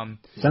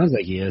 Sounds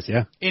like he is,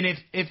 yeah. And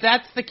if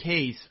that's the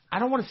case, I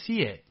don't want to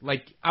see it.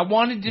 Like, I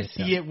wanted to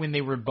see it when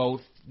they were both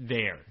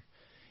there.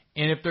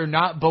 And if they're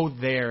not both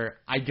there,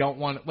 I don't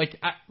want to,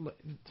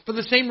 for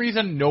the same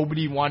reason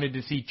nobody wanted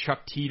to see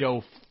Chuck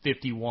Tito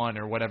 51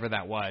 or whatever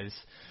that was,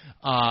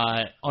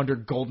 under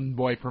Golden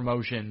Boy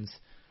Promotions.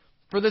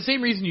 For the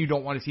same reason you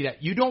don't want to see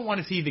that. You don't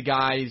want to see the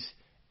guys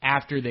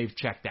after they've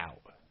checked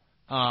out.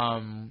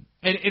 And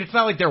it's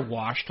not like they're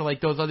washed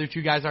like those other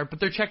two guys are, but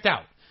they're checked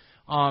out.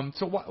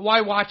 So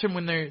why watch them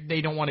when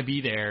they don't want to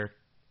be there?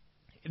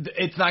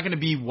 It's not going to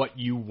be what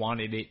you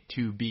wanted it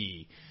to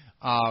be.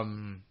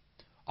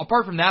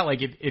 Apart from that, like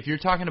if you're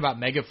talking about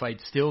mega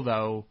fights still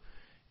though,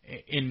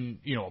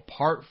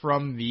 apart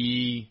from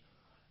the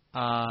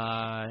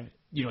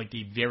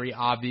the very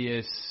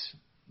obvious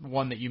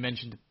one that you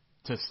mentioned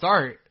to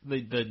start,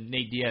 the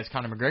Nate Diaz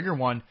Conor McGregor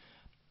one,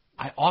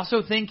 I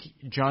also think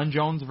John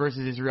Jones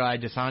versus Israel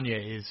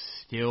Adesanya is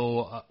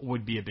still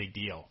would be a big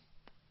deal.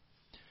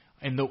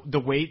 And the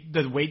weight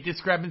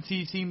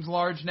discrepancy seems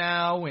large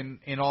now,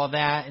 and all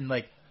that, and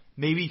like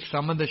maybe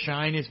some of the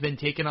shine has been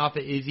taken off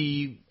of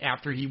Izzy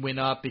after he went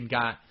up and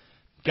got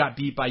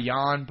beat by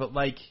Jan. But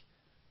like,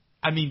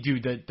 I mean,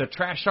 dude, the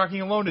trash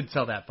talking alone would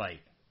sell that fight.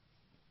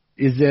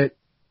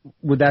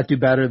 Would that do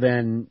better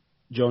than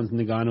Jones and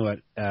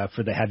Ngannou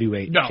for the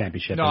heavyweight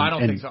championship? No, I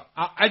don't think so.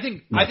 I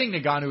think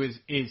Ngannou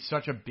is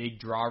such a big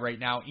draw right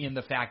now, in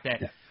the fact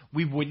that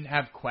we wouldn't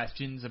have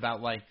questions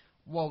about like,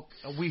 well,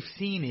 we've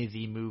seen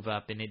Izzy move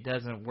up and it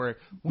doesn't work.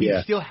 We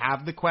still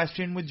have the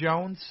question with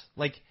Jones.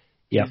 Like,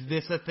 is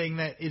this a thing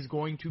that is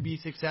going to be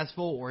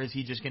successful, or is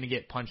he just going to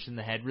get punched in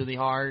the head really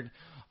hard?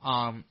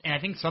 And I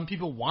think some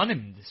people want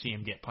him to see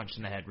him get punched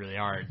in the head really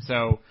hard.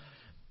 So,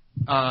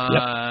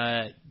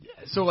 I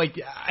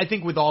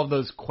think with all of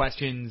those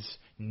questions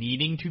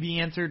needing to be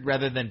answered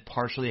rather than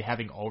partially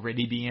having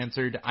already be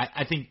answered,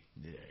 I think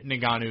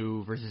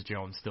Ngannou versus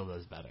Jones still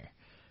does better.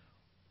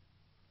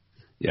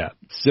 Yeah,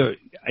 so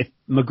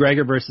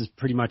McGregor versus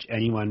pretty much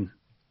anyone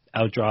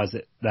outdraws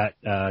that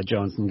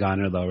Jones and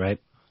Ngannou, though, right?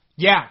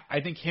 Yeah, I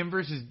think him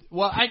versus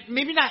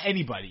maybe not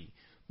anybody.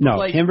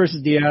 No, him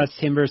versus Diaz,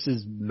 him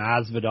versus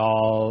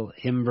Masvidal,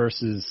 him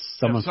versus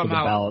someone for the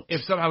belt.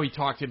 If somehow he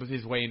talked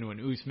his way into an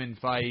Usman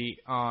fight,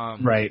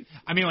 right?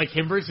 I mean, like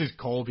him versus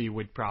Colby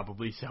would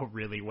probably sell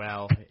really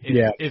well.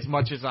 As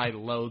much as I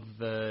loathe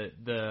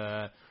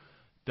the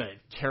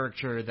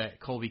character that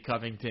Colby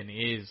Covington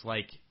is,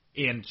 like,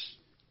 and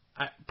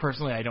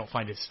personally, I don't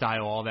find his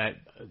style all that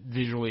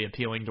visually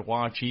appealing to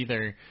watch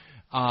either.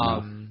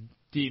 I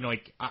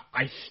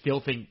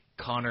still think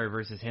Conor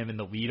versus him in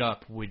the lead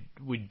up would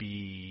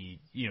be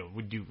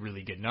would do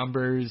really good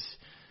numbers.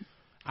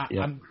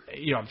 I'm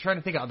trying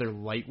to think of other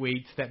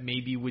lightweights that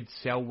maybe would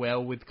sell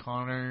well with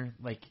Conor.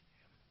 Like,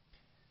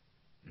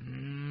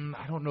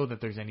 I don't know that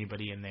there's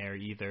anybody in there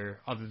either,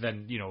 other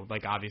than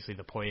obviously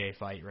the Poirier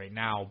fight right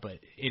now. But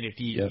if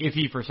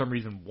he for some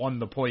reason won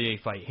the Poirier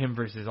fight, him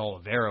versus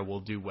Oliveira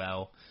will do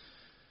well.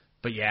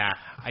 But yeah,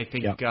 I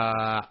think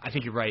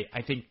you're right.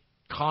 I think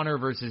Conor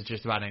versus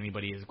just about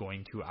anybody is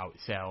going to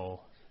outsell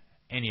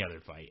any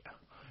other fight.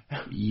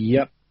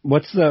 Yep.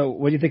 What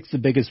do you think is the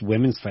biggest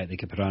women's fight they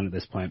could put on at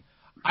this point?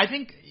 I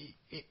think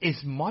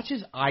as much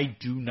as I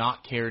do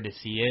not care to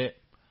see it,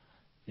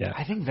 Yeah.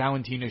 I think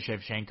Valentina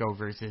Shevchenko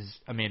versus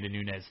Amanda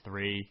Nunes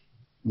 3.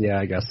 Yeah,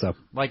 I guess so.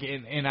 Like,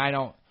 and I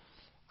don't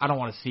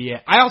want to see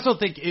it. I also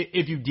think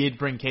if you did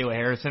bring Kayla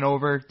Harrison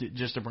over,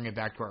 just to bring it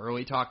back to our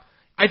early talk,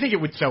 I think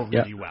it would sell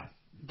really well.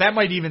 That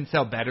might even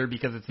sell better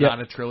because it's not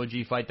a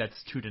trilogy fight that's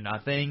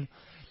 2-0.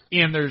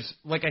 And there's,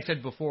 like I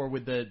said before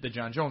with the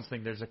John Jones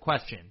thing, there's a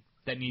question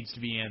that needs to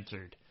be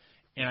answered.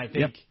 And I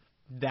think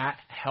that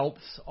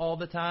helps all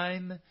the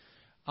time.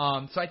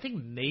 So I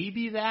think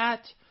maybe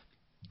that,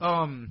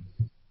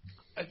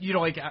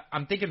 like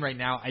I'm thinking right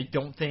now, I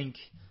don't think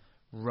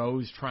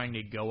Rose trying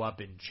to go up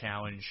and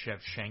challenge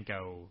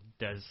Shevchenko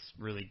does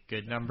really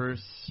good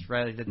numbers,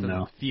 right? Like, that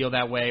doesn't feel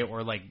that way.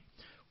 Or like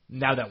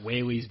now that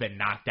Weili's been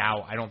knocked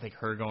out, I don't think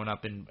her going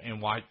up and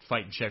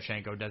fighting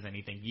Shevchenko does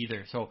anything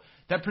either. So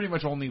that pretty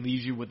much only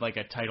leaves you with like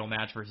a title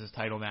match versus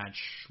title match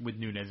with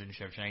Nunes and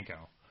Shevchenko.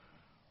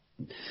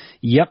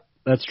 Yep,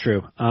 that's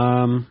true.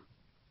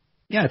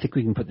 Yeah, I think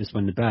we can put this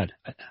one to bed.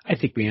 I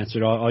think we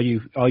answered all you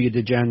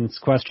did Jen's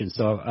questions.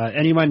 So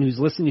anyone who's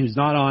listening who's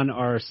not on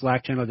our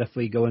Slack channel,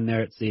 definitely go in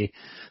there. It's a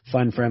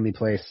fun, friendly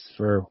place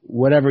for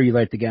whatever you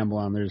like to gamble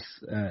on. There's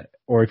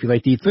or if you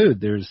like to eat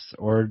food,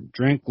 or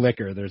drink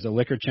liquor. There's a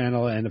liquor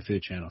channel and a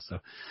food channel. So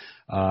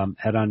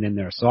head on in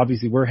there. So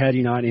obviously we're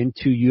heading on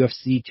into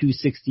UFC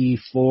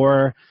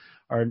 264.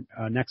 Our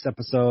next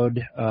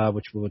episode,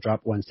 which will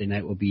drop Wednesday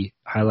night, will be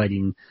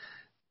highlighting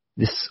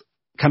this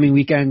coming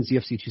weekend's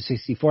UFC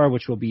 264,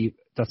 which will be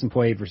Dustin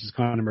Poirier versus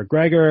Conor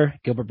McGregor,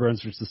 Gilbert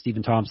Burns versus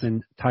Stephen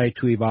Thompson, Tai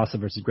Tuivasa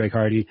versus Greg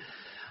Hardy,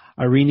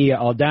 Irene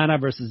Aldana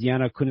versus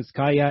Yana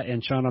Kunitskaya,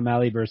 and Sean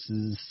O'Malley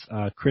versus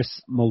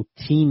Chris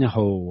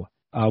Moutinho.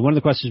 One of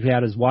the questions we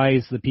had is, why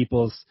is the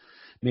people's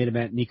main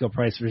event Nico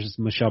Price versus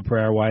Michelle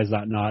Pereira, why is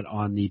that not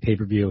on the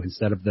pay-per-view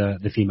instead of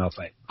the female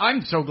fight?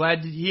 I'm so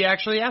glad he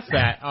actually asked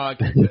that.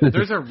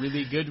 There's a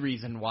really good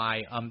reason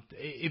why.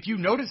 If you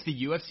notice,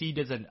 the UFC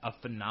does a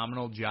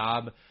phenomenal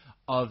job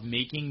of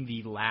making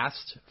the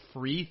last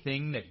free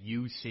thing that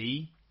you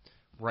see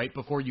right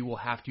before you will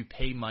have to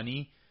pay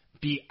money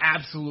be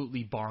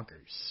absolutely bonkers.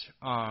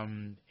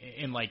 And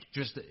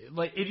just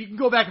if you can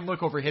go back and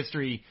look over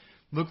history,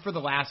 look for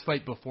the last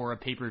fight before a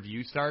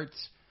pay-per-view starts.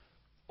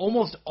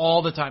 Almost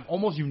all the time,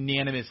 almost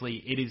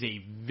unanimously, it is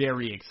a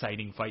very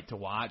exciting fight to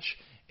watch.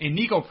 And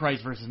Nico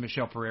Price versus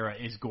Michelle Pereira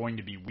is going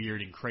to be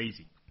weird and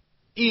crazy.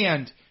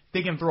 And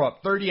they can throw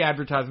up 30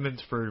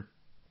 advertisements for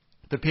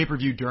the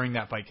pay-per-view during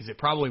that fight because it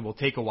probably will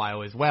take a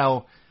while as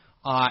well.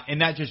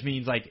 And that just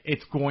means like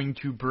it's going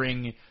to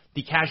bring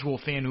the casual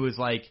fan who is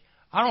like,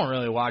 I don't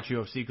really watch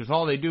UFC because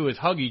all they do is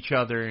hug each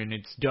other and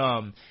it's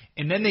dumb.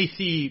 And then they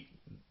see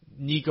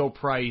Nico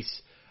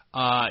Price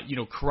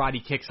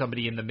karate kick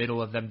somebody in the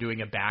middle of them doing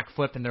a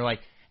backflip, and they're like,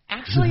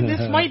 actually, this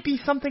might be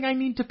something I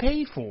need to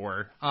pay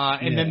for.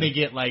 And then they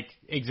get, like,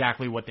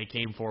 exactly what they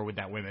came for with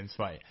that women's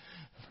fight.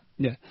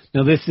 Yeah.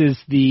 Now, this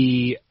is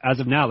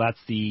as of now, that's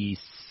the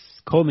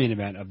co-main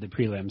event of the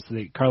prelims. So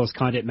Carlos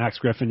Condit, Max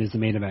Griffin is the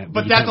main event.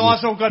 But that's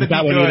also going to be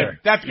good.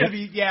 That's going to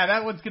be,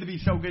 that one's going to be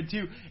so good,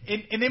 too.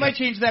 And they might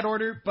change that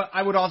order, but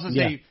I would also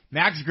say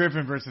Max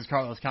Griffin versus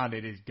Carlos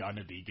Condit is going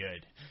to be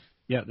good.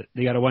 Yeah,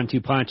 they got a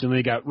 1-2 punch, and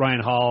they got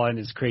Ryan Hall and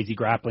his crazy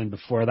grappling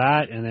before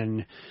that, and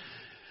then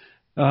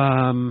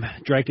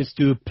Dricus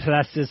Du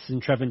Plessis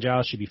and Trevin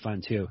Giles should be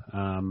fun too.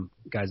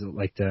 Guys that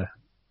like to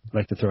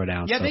throw it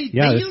down. Yeah, so,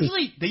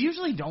 they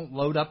usually don't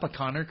load up a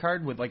Conor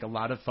card with like a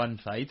lot of fun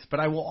fights, but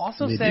I will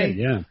also say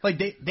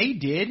they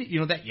did.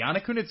 That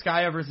Yana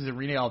Kunitskaya versus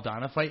Irene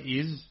Aldana fight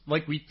is,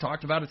 like we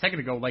talked about a second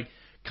ago, like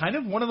kind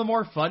of one of the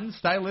more fun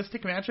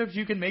stylistic matchups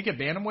you can make at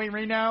bantamweight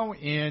right now,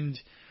 and.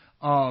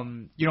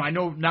 I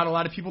know not a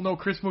lot of people know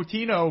Chris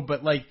Moutinho,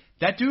 but like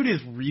that dude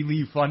is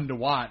really fun to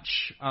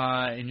watch.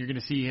 And you're going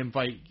to see him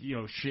fight,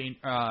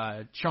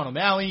 Sean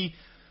O'Malley.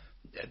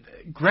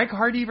 Greg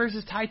Hardy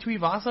versus Tai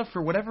Tuivasa,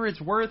 for whatever it's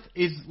worth,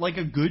 is like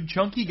a good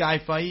chunky guy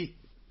fight.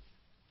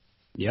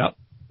 Yep.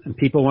 And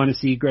people want to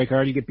see Greg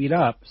Hardy get beat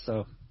up,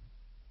 so.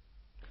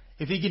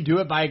 If he can do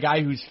it by a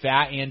guy who's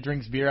fat and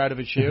drinks beer out of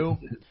a shoe,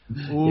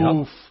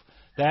 oof.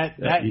 That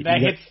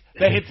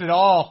hits it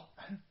all.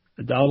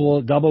 A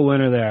double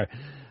winner there.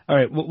 All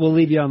right, we'll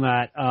leave you on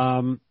that.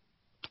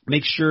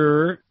 Make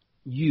sure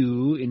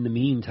you, in the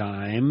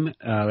meantime,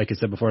 like I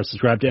said before,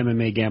 subscribe to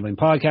MMA Gambling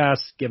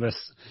Podcast. Give us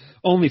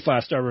only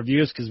 5-star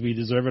reviews because we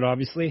deserve it,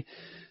 obviously.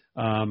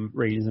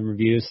 Ratings and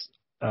reviews.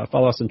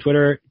 Follow us on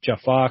Twitter,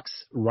 Jeff Fox,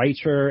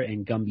 Writer,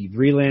 and Gumby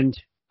Vreeland.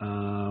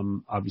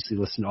 Obviously,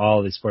 listen to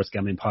all the Sports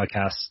Gambling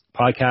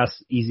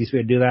podcasts. Easiest way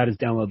to do that is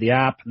download the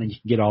app, and then you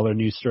can get all their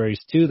news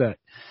stories, too, that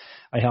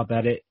I help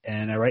edit,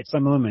 and I write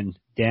some of them, and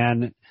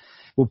Dan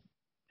will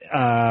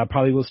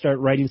probably will start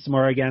writing some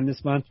more again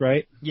this month,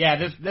 right? Yeah,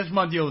 this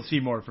month you'll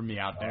see more from me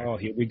out there. Oh,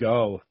 here we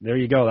go. There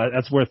you go.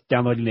 That's worth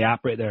downloading the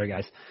app right there,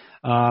 guys.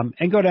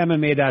 And go to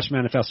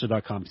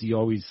MMA-manifesto.com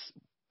because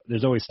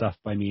there's always stuff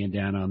by me and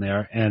Dan on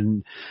there.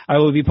 And I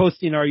will be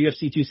posting our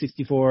UFC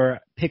 264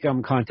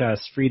 Pick'em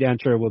contest. Free to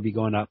enter will be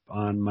going up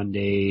on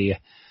Monday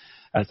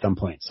at some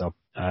point. So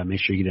Make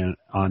sure you get in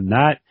on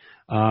that.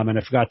 And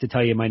I forgot to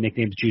tell you my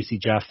nickname's Juicy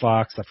Jeff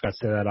Fox. I forgot to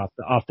say that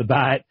off the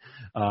bat.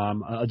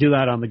 I'll do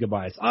that on the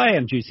goodbyes. I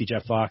am Juicy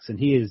Jeff Fox, and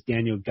he is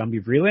Daniel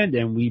Gumby Vreeland,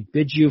 and we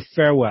bid you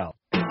farewell.